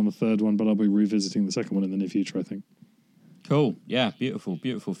keen on the third one, but I'll be revisiting the second one in the near future, I think. Cool. Yeah,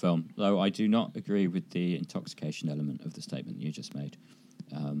 beautiful film. Though I do not agree with the intoxication element of the statement you just made.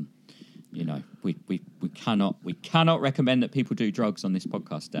 We cannot recommend that people do drugs on this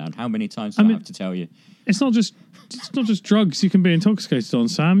podcast, Dan. How many times do I have to tell you? It's not just drugs you can be intoxicated on,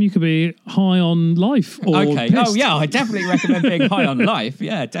 Sam. You could be high on life or okay. pissed. Oh yeah, I definitely recommend being high on life.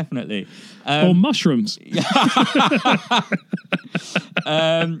 Yeah, definitely. Or mushrooms.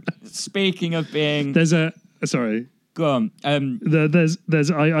 Speaking of being, sorry. Go on. I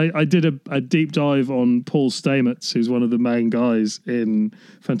did a deep dive on Paul Stamets, who's one of the main guys in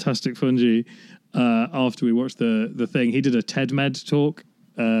Fantastic Fungi. After we watched the thing, he did a TED Med talk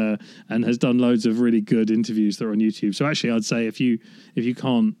and has done loads of really good interviews that are on YouTube. So actually, I'd say if you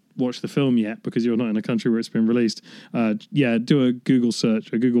can't watch the film yet because you're not in a country where it's been released, do a Google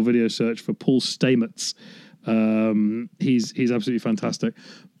video search for Paul Stamets. He's absolutely fantastic,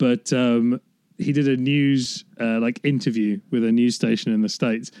 but. He did a news interview with a news station in the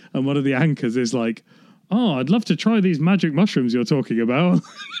States, and one of the anchors is like, "Oh, I'd love to try these magic mushrooms you're talking about.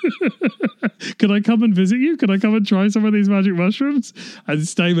 Can I come and visit you? Can I come and try some of these magic mushrooms?" And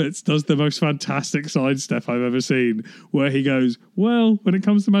Stamets does the most fantastic sidestep I've ever seen, where he goes, "Well, when it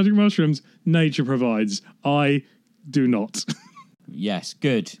comes to magic mushrooms, nature provides. I do not." Yes,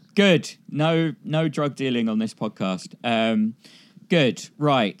 good. No drug dealing on this podcast. Good,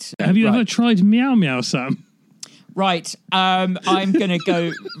 right. Have you ever tried Meow Meow, Sam? Right, I'm gonna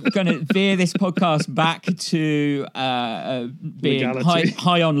veer this podcast back to being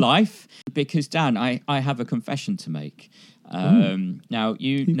high on life, because Dan, I have a confession to make. Now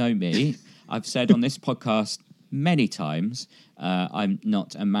you know me. I've said on this podcast many times I'm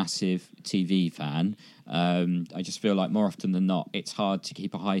not a massive TV fan. I just feel like more often than not, it's hard to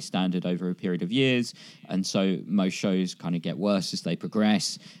keep a high standard over a period of years. And so most shows kind of get worse as they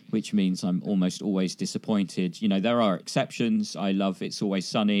progress, which means I'm almost always disappointed. You know, there are exceptions. I love It's Always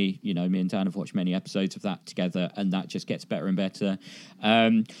Sunny. You know, me and Dan have watched many episodes of that together, and that just gets better and better.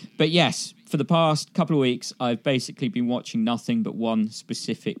 But yes, for the past couple of weeks, I've basically been watching nothing but one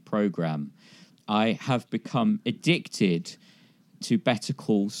specific program. I have become addicted to Better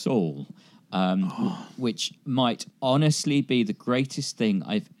Call Saul. Which might honestly be the greatest thing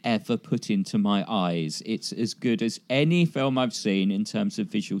I've ever put into my eyes. It's as good as any film I've seen in terms of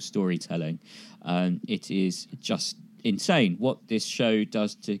visual storytelling. It is just insane what this show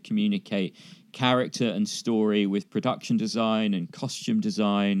does to communicate character and story with production design and costume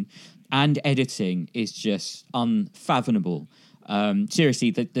design and editing is just unfathomable.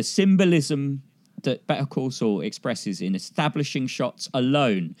 Seriously, the symbolism that Better Call Saul expresses in establishing shots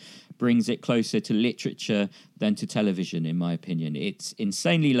alone brings it closer to literature than to television, in my opinion. It's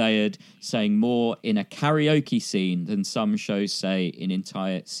insanely layered, saying more in a karaoke scene than some shows say in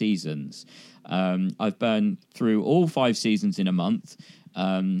entire seasons. I've burned through all 5 seasons in a month,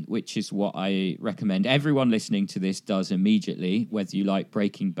 which is what I recommend everyone listening to this does immediately, whether you like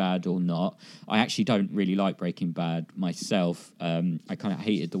Breaking Bad or not. I actually don't really like Breaking Bad myself. I kind of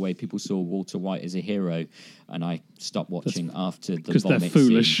hated the way people saw Walter White as a hero, and I stopped watching after the vomit because they're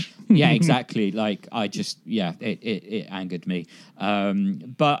foolish. Yeah, exactly. Like, I just, it angered me.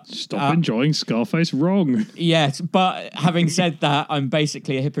 But stop enjoying Scarface wrong. Yes, but having said that, I'm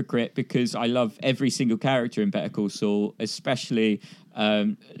basically a hypocrite because I love every single character in Better Call Saul, especially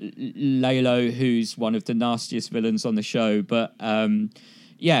Lalo, who's one of the nastiest villains on the show. But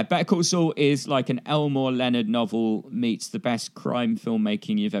Better Call Saul is like an Elmore Leonard novel meets the best crime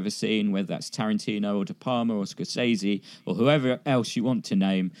filmmaking you've ever seen, whether that's Tarantino or De Palma or Scorsese or whoever else you want to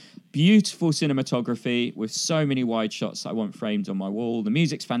name. Beautiful cinematography with so many wide shots that I want framed on my wall. The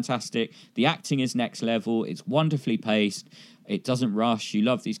music's fantastic. The acting is next level. It's wonderfully paced. It doesn't rush. You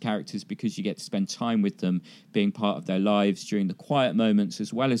love these characters because you get to spend time with them, being part of their lives during the quiet moments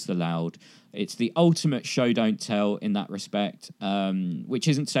as well as the loud. It's the ultimate show don't tell in that respect, which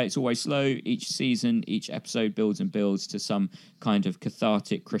isn't to say it's always slow. Each season, each episode builds and builds to some kind of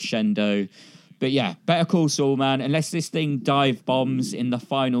cathartic crescendo. But yeah, Better Call Saul, man. Unless this thing dive bombs in the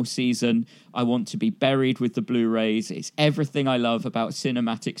final season, I want to be buried with the Blu-rays. It's everything I love about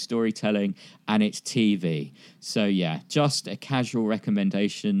cinematic storytelling, and it's TV. So yeah, just a casual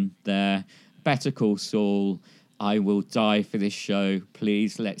recommendation there. Better Call Saul. I will die for this show.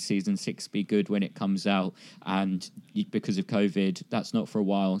 Please let season 6 be good when it comes out. And because of COVID, that's not for a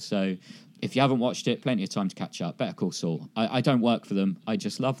while. So if you haven't watched it, plenty of time to catch up. Better Call Saul. I don't work for them. I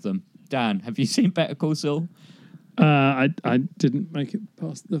just love them. Dan, have you seen Better Call Saul? I didn't make it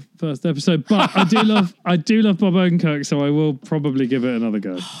past the first episode, but I do love Bob Odenkirk, so I will probably give it another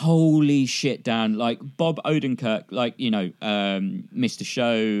go. Holy shit, Dan! Like Bob Odenkirk, Mr.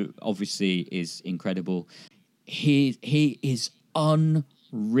 Show obviously is incredible. He is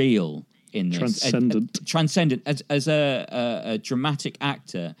unreal in this. Transcendent as a dramatic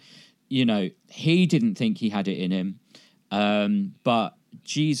actor. You know, he didn't think he had it in him, but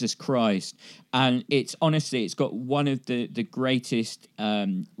Jesus Christ. And it's got one of the greatest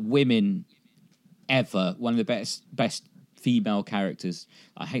women ever, one of the best female characters.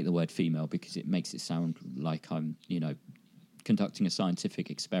 I hate the word female because it makes it sound like I'm, conducting a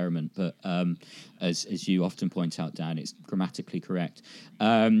scientific experiment, but as you often point out, Dan, it's grammatically correct.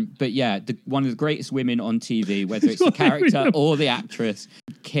 But yeah, one of the greatest women on TV, whether it's the character or the actress,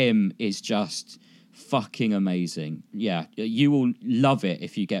 Kim is just fucking amazing. Yeah, you will love it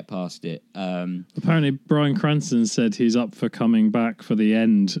if you get past it. Apparently, Bryan Cranston said he's up for coming back for the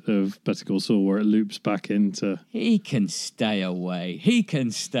end of Better Call Saul, where it loops back into. He can stay away.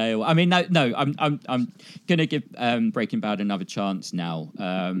 I mean, no. I'm gonna give Breaking Bad another chance now.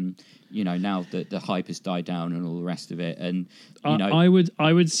 Now that the hype has died down and all the rest of it, and I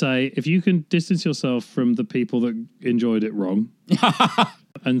would say if you can distance yourself from the people that enjoyed it wrong.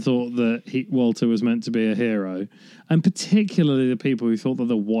 And thought that Walter was meant to be a hero, and particularly the people who thought that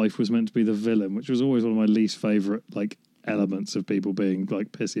the wife was meant to be the villain, which was always one of my least favourite elements of people being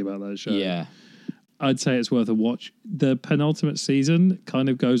pissy about that show. Yeah, I'd say it's worth a watch. The penultimate season kind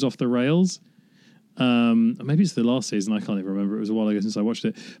of goes off the rails. Maybe it's the last season. I can't even remember. It was a while ago since I watched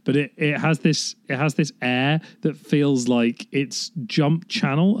it, but it has this air that feels like it's jump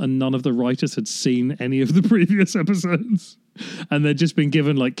channel, and none of the writers had seen any of the previous episodes. And they've just been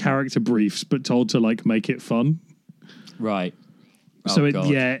given character briefs, but told to make it fun. Right. So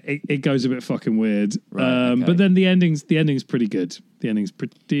it goes a bit fucking weird. Right, okay. But then the ending's pretty good. The ending's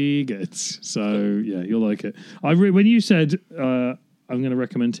pretty good. So yeah, you'll like it. When you said I'm going to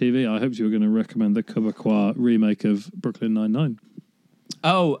recommend TV, I hoped you were going to recommend the Quebecois remake of Brooklyn Nine-Nine.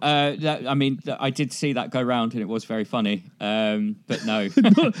 Oh, I did see that go round, and it was very funny. But no,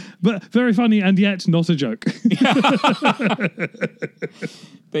 but very funny, and yet not a joke.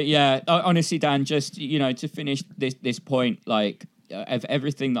 But yeah, honestly, Dan, just to finish this point, of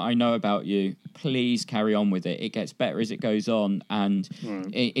everything that I know about you, please carry on with it. It gets better as it goes on, and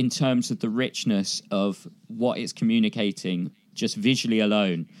in terms of the richness of what it's communicating, just visually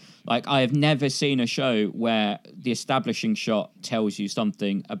alone. I have never seen a show where the establishing shot tells you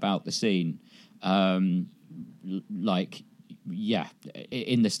something about the scene. In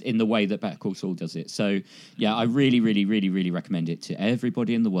the way that Better Call Saul does it. So yeah, I really, really, really, really recommend it to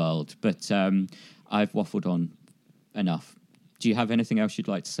everybody in the world. But I've waffled on enough. Do you have anything else you'd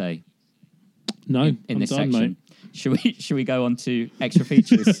like to say? No, in this done, section. Mate. Should we go on to extra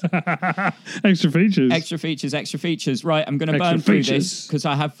features? Extra features. Right, I'm going to burn through this because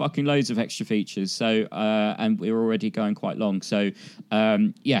I have fucking loads of extra features. So, and we're already going quite long. So,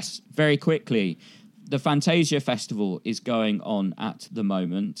 yes, very quickly. The Fantasia Festival is going on at the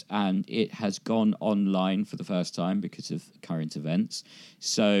moment, and it has gone online for the first time because of current events.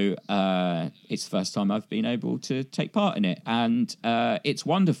 So it's the first time I've been able to take part in it, and it's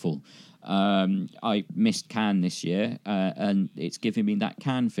wonderful. I missed Cannes this year, and it's giving me that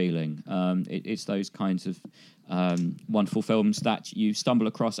Cannes feeling. It's those kinds of wonderful films that you stumble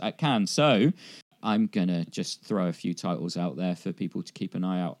across at Cannes. So I'm going to just throw a few titles out there for people to keep an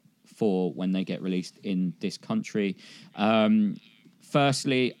eye out for when they get released in this country.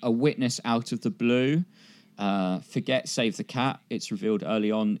 Firstly, A Witness Out of the Blue. Forget Save the Cat. It's revealed early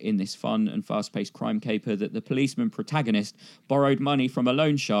on in this fun and fast-paced crime caper that the policeman protagonist borrowed money from a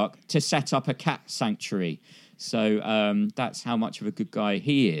loan shark to set up a cat sanctuary. So that's how much of a good guy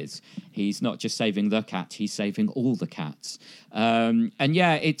he is. He's not just saving the cat, he's saving all the cats. And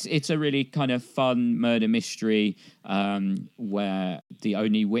yeah, it's a really kind of fun murder mystery where the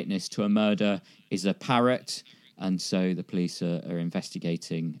only witness to a murder is a parrot. And so the police are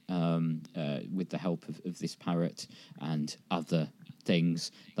investigating with the help of this parrot and other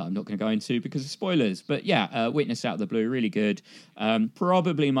things that I'm not going to go into because of spoilers. But yeah, Witness Out of the Blue, really good.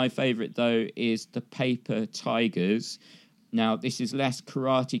 Probably my favourite, though, is The Paper Tigers. Now, this is less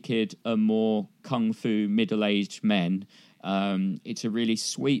Karate Kid and more Kung Fu middle-aged men. It's a really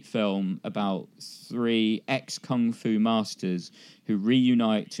sweet film about 3 ex-Kung Fu masters who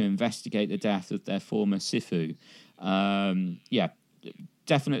reunite to investigate the death of their former Sifu. Yeah,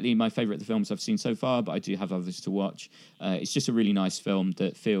 definitely my favourite of the films I've seen so far, but I do have others to watch. It's just a really nice film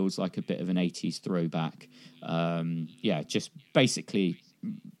that feels like a bit of an 80s throwback. Yeah, just basically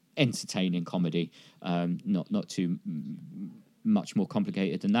entertaining comedy, not too much more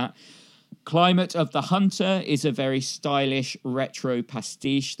complicated than that. Climate of the Hunter is a very stylish retro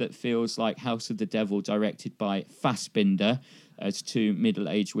pastiche that feels like House of the Devil directed by Fassbinder, as 2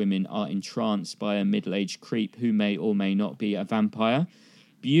 middle-aged women are entranced by a middle-aged creep who may or may not be a vampire.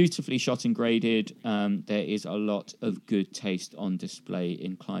 Beautifully shot and graded. There is a lot of good taste on display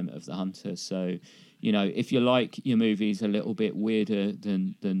in Climate of the Hunter. So, you know, if you like your movies a little bit weirder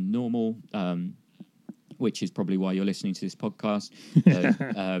than normal, which is probably why you're listening to this podcast.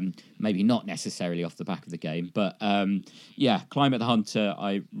 Maybe not necessarily off the back of the game, but yeah, Climate the Hunter,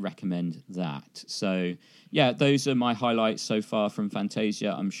 I recommend that. So yeah, those are my highlights so far from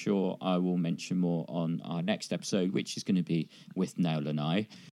Fantasia. I'm sure I will mention more on our next episode, which is going to be with Nell and I.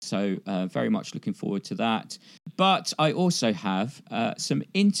 So very much looking forward to that. But I also have some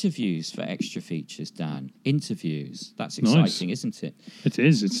interviews for Extra Features, Dan. Interviews. That's exciting, nice. Isn't it? It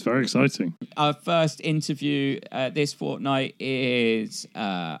is. It's very exciting. Our first interview this fortnight is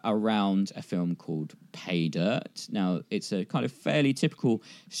around a film called Pay Dirt. Now, it's a kind of fairly typical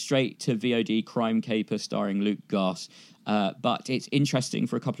straight-to-VOD crime caper starring Luke Goss. But it's interesting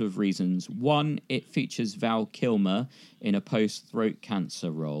for a couple of reasons. One, it features Val Kilmer in a post-throat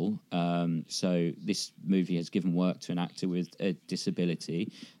cancer role. So this movie has given work to an actor with a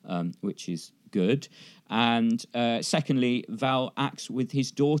disability, which is good. And secondly, Val acts with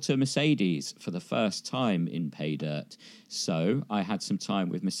his daughter Mercedes for the first time in Pay Dirt. So I had some time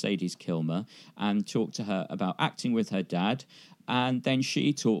with Mercedes Kilmer and talked to her about acting with her dad. And then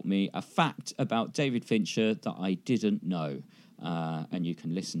she taught me a fact about David Fincher that I didn't know. And you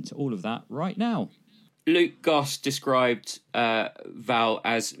can listen to all of that right now. Luke Goss described Val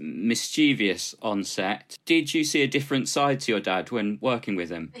as mischievous on set. Did you see a different side to your dad when working with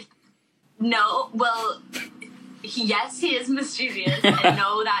him? No, well, yes, he is mischievous, and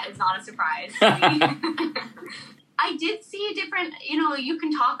no, that is not a surprise to me. I did see a different, you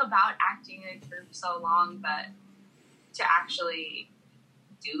can talk about acting for so long, but to actually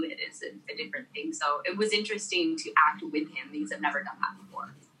do it is a different thing. So it was interesting to act with him because I've never done that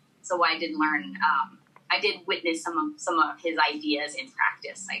before. So I did learn, I did witness some of his ideas in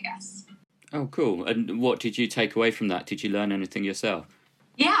practice, I guess. Oh, cool. And what did you take away from that? Did you learn anything yourself?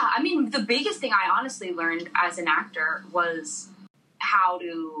 Yeah, I mean, the biggest thing I honestly learned as an actor was how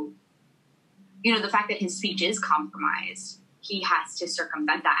to, the fact that his speech is compromised. He has to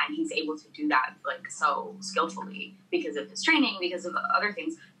circumvent that, and he's able to do that like so skillfully because of his training, because of other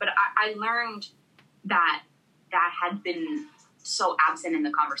things. But I learned that had been so absent in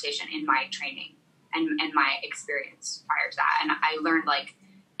the conversation in my training and my experience prior to that. And I learned, like,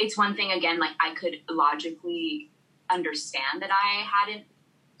 it's one thing, again, like I could logically understand that I hadn't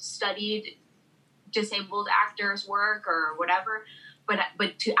studied disabled actors' work or whatever, but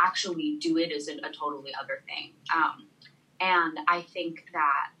to actually do it is a totally other thing. And I think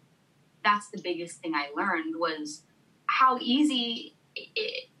that's the biggest thing I learned was how easy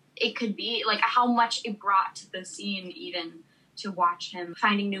it could be, like how much it brought to the scene even to watch him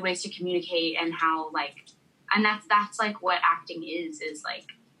finding new ways to communicate and how and that's like what acting is like,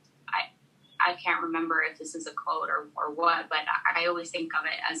 I can't remember if this is a quote or what, but I always think of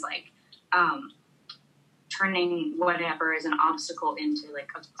it as like turning whatever is an obstacle into like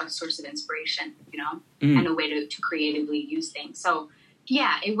a source of inspiration, and a way to creatively use things. So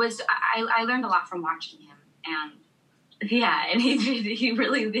yeah, it was, I learned a lot from watching him, and yeah, and he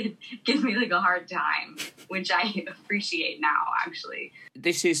really did give me like a hard time, which I appreciate now, actually.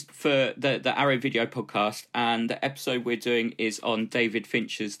 This is for the Arrow Video podcast, and the episode we're doing is on David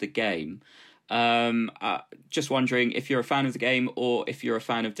Fincher's The Game. Just wondering if you're a fan of The Game or if you're a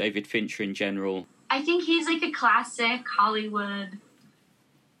fan of David Fincher in general. I think he's like a classic Hollywood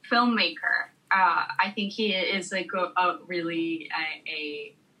filmmaker. I think he is like a really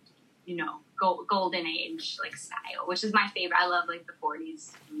golden age like style, which is my favorite. I love like the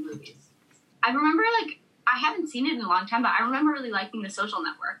 40s movies. I remember I haven't seen it in a long time, but I remember really liking The Social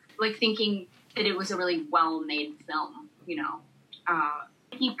Network, like thinking that it was a really well-made film.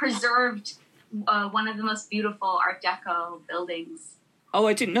 He preserved one of the most beautiful Art Deco buildings. Oh,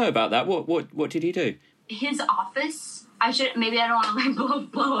 I didn't know about that. What did he do? His office. I don't want to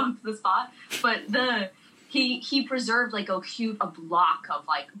blow up the spot, but he preserved like a block of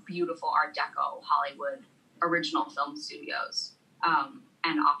like beautiful Art Deco Hollywood original film studios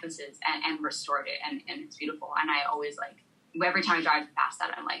and offices and restored it and it's beautiful. And I always every time I drive past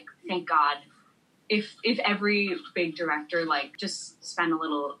that, I'm like, thank God. If every big director just spend a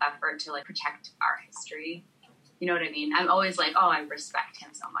little effort to protect our history, you know what I mean? I'm always I respect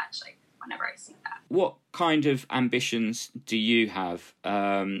him so much. Whenever I see that. What kind of ambitions do you have?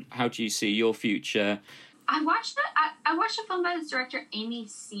 How do you see your future? I watched a film by this director, Amy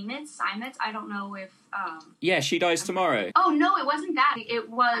Seimetz. I don't know if... Yeah, She Dies Tomorrow. Oh, no, it wasn't that. It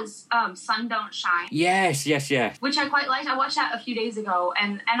was Sun Don't Shine. Yes. Which I quite liked. I watched that a few days ago,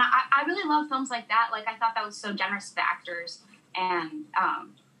 and I really love films like that. I thought that was so generous to the actors, and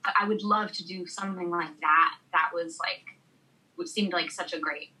I would love to do something like that. That was, what seemed like such a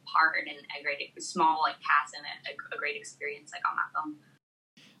great part and a great small cast and a great experience on that film.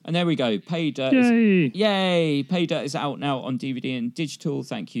 And there we go. Pay Dirt. Yay! Pay Dirt is out now on DVD and digital.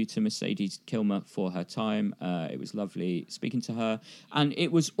 Thank you to Mercedes Kilmer for her time. It was lovely speaking to her. And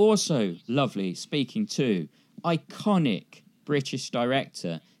it was also lovely speaking to iconic British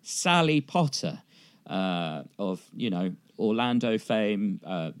director Sally Potter of, Orlando fame,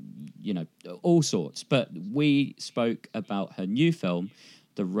 all sorts. But we spoke about her new film,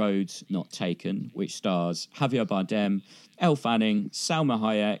 The Road Not Taken, which stars Javier Bardem, Elle Fanning, Salma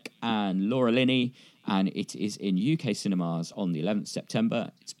Hayek and Laura Linney, and it is in UK cinemas on the 11th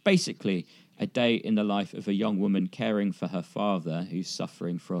September. It's basically a day in the life of a young woman caring for her father who's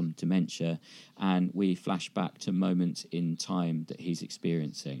suffering from dementia, and we flash back to moments in time that he's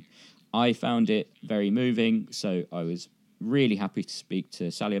experiencing. I found it very moving, so I was really happy to speak to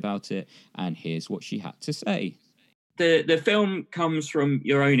Sally about it, and here's what she had to say. The film comes from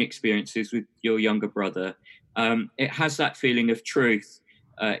your own experiences with your younger brother. It has that feeling of truth,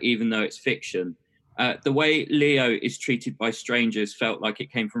 even though it's fiction. The way Leo is treated by strangers felt like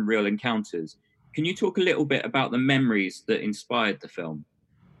it came from real encounters. Can you talk a little bit about the memories that inspired the film?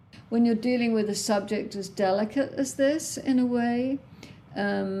 When you're dealing with a subject as delicate as this, in a way,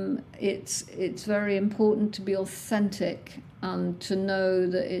 it's very important to be authentic and to know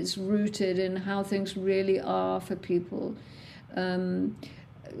that it's rooted in how things really are for people.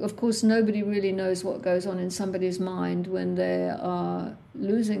 Of course, nobody really knows what goes on in somebody's mind when they are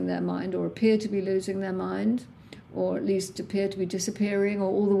losing their mind or appear to be losing their mind, or at least appear to be disappearing, or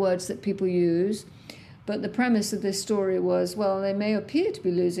all the words that people use. But the premise of this story was, well, they may appear to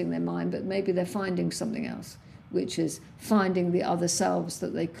be losing their mind, but maybe they're finding something else, which is finding the other selves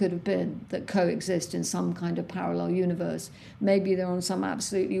that they could have been, that coexist in some kind of parallel universe. Maybe they're on some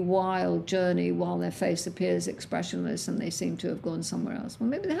absolutely wild journey while their face appears expressionless and they seem to have gone somewhere else. Well,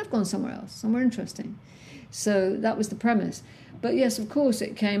 maybe they have gone somewhere else, somewhere interesting. So that was the premise. But yes, of course,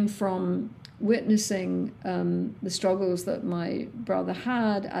 it came from witnessing the struggles that my brother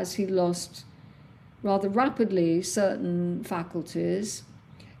had as he lost rather rapidly certain faculties,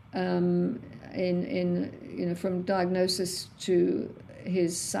 from diagnosis to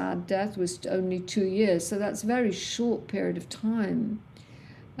his sad death was only 2 years. So that's a very short period of time,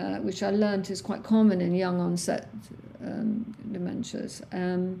 which I learned is quite common in young onset dementias.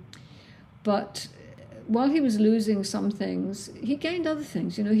 But while he was losing some things, he gained other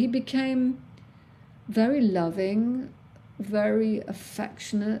things. He became very loving, very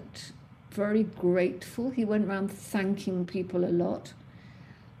affectionate, very grateful. He went around thanking people a lot.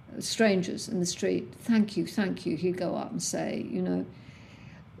 Strangers in the street, thank you, he'd go up and say,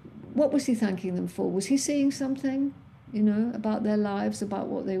 what was he thanking them for? Was he seeing something, about their lives, about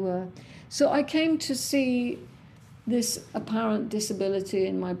what they were? So I came to see this apparent disability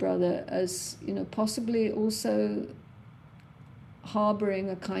in my brother as, possibly also harboring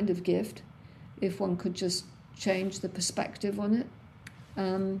a kind of gift, if one could just change the perspective on it.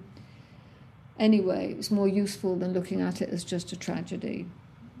 Anyway, it's more useful than looking at it as just a tragedy,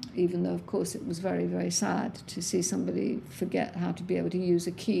 even though, of course, it was very, very sad to see somebody forget how to be able to use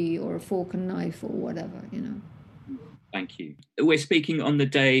a key or a fork and knife or whatever, Thank you. We're speaking on the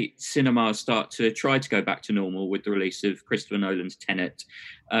day cinemas start to try to go back to normal with the release of Christopher Nolan's Tenet.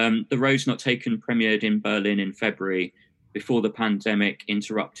 The Road Not Taken premiered in Berlin in February. before the pandemic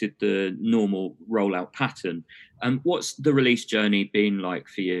interrupted the normal rollout pattern. What's the release journey been like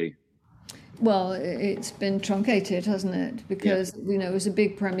for you? Well, it's been truncated, hasn't it? Because, it was a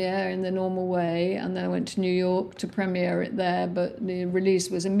big premiere in the normal way, and then I went to New York to premiere it there, but the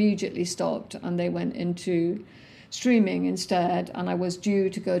release was immediately stopped, and they went into streaming instead, and I was due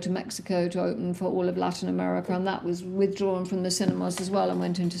to go to Mexico to open for all of Latin America, and that was withdrawn from the cinemas as well and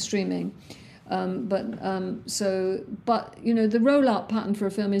went into streaming. But the rollout pattern for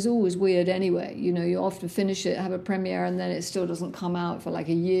a film is always weird anyway. You often finish it, have a premiere, and then it still doesn't come out for like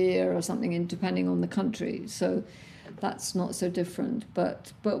a year or something, depending on the country. So that's not so different.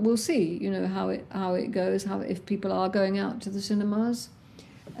 But we'll see, how it goes, if people are going out to the cinemas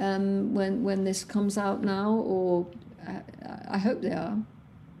when this comes out now, or I hope they are.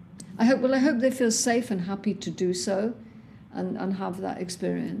 I hope they feel safe and happy to do so and have that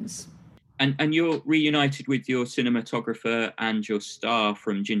experience. And you're reunited with your cinematographer and your star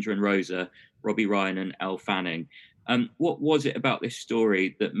from Ginger and Rosa, Robbie Ryan and Elle Fanning. What was it about this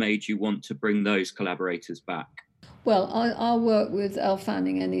story that made you want to bring those collaborators back? Well, I'll work with Elle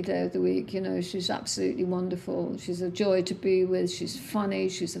Fanning any day of the week. She's absolutely wonderful. She's a joy to be with. She's funny,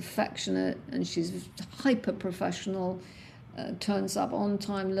 she's affectionate, and she's hyper professional. Turns up on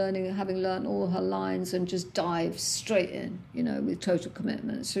time, having learned all her lines, and just dives straight in, with total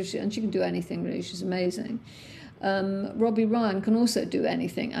commitment. So she can do anything, really. She's amazing. Robbie Ryan can also do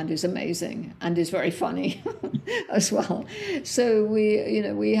anything and is amazing and is very funny as well. So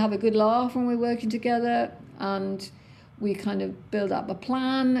we have a good laugh when we're working together, and we kind of build up a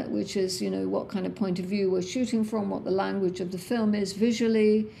plan, which is, what kind of point of view we're shooting from, what the language of the film is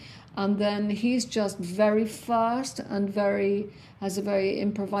visually. And then he's just very fast and has a very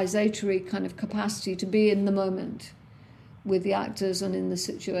improvisatory kind of capacity to be in the moment with the actors and in the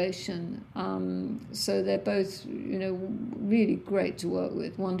situation. So they're both, really great to work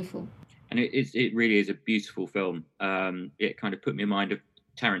with. Wonderful. And it really is a beautiful film. It kind of put me in mind of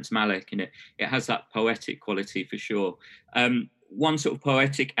Terrence Malick, and it has that poetic quality for sure. One sort of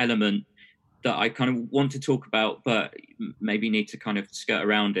poetic element that I kind of want to talk about, but maybe need to kind of skirt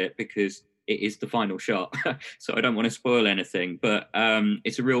around it because it is the final shot. So I don't want to spoil anything, but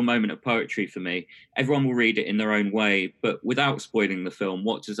it's a real moment of poetry for me. Everyone will read it in their own way, but without spoiling the film,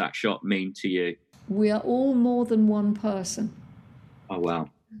 what does that shot mean to you? We are all more than one person. Oh,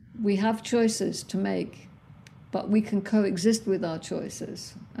 wow. We have choices to make, but we can coexist with our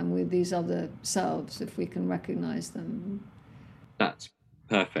choices and with these other selves if we can recognize them. That's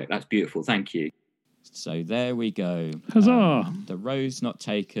perfect. That's beautiful. Thank you. So there we go. Huzzah! The Rose Not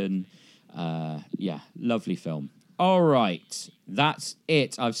Taken. Lovely film. All right. That's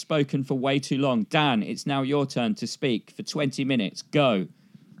it. I've spoken for way too long. Dan, it's now your turn to speak for 20 minutes. Go.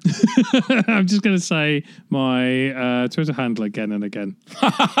 I'm just going to say my Twitter handle again and again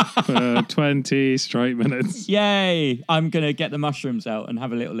for 20 straight minutes. Yay! I'm going to get the mushrooms out and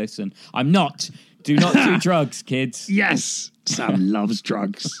have a little listen. I'm not. Do not do drugs, kids. Yes, Sam loves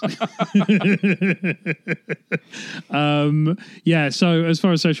drugs. So as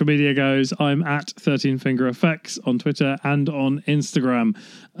far as social media goes, I'm at 13fingereffects on Twitter and on Instagram.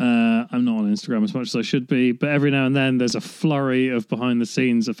 I'm not on Instagram as much as I should be, but every now and then there's a flurry of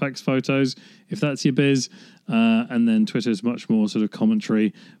behind-the-scenes effects photos, if that's your biz. And then Twitter's much more sort of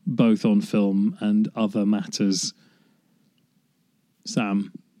commentary, both on film and other matters.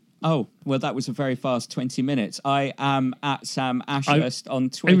 Sam? Oh, well, that was a very fast 20 minutes. I am at Sam Ashurst on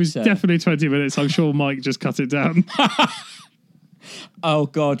Twitter. It was definitely 20 minutes. I'm sure Mike just cut it down. Oh,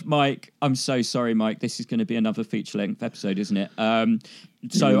 God, Mike. I'm so sorry, Mike. This is going to be another feature-length episode, isn't it?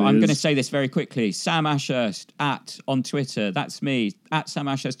 So I'm going to say this very quickly. Sam Ashurst on Twitter. That's me. At Sam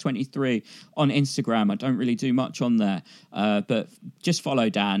Ashurst 23 on Instagram. I don't really do much on there, but just follow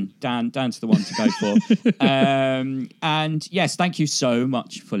Dan. Dan's the one to go for. And yes, thank you so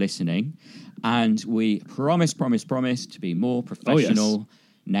much for listening. And we promise to be more professional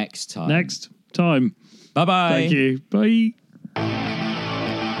next time. Next time. Bye-bye. Thank you. Bye.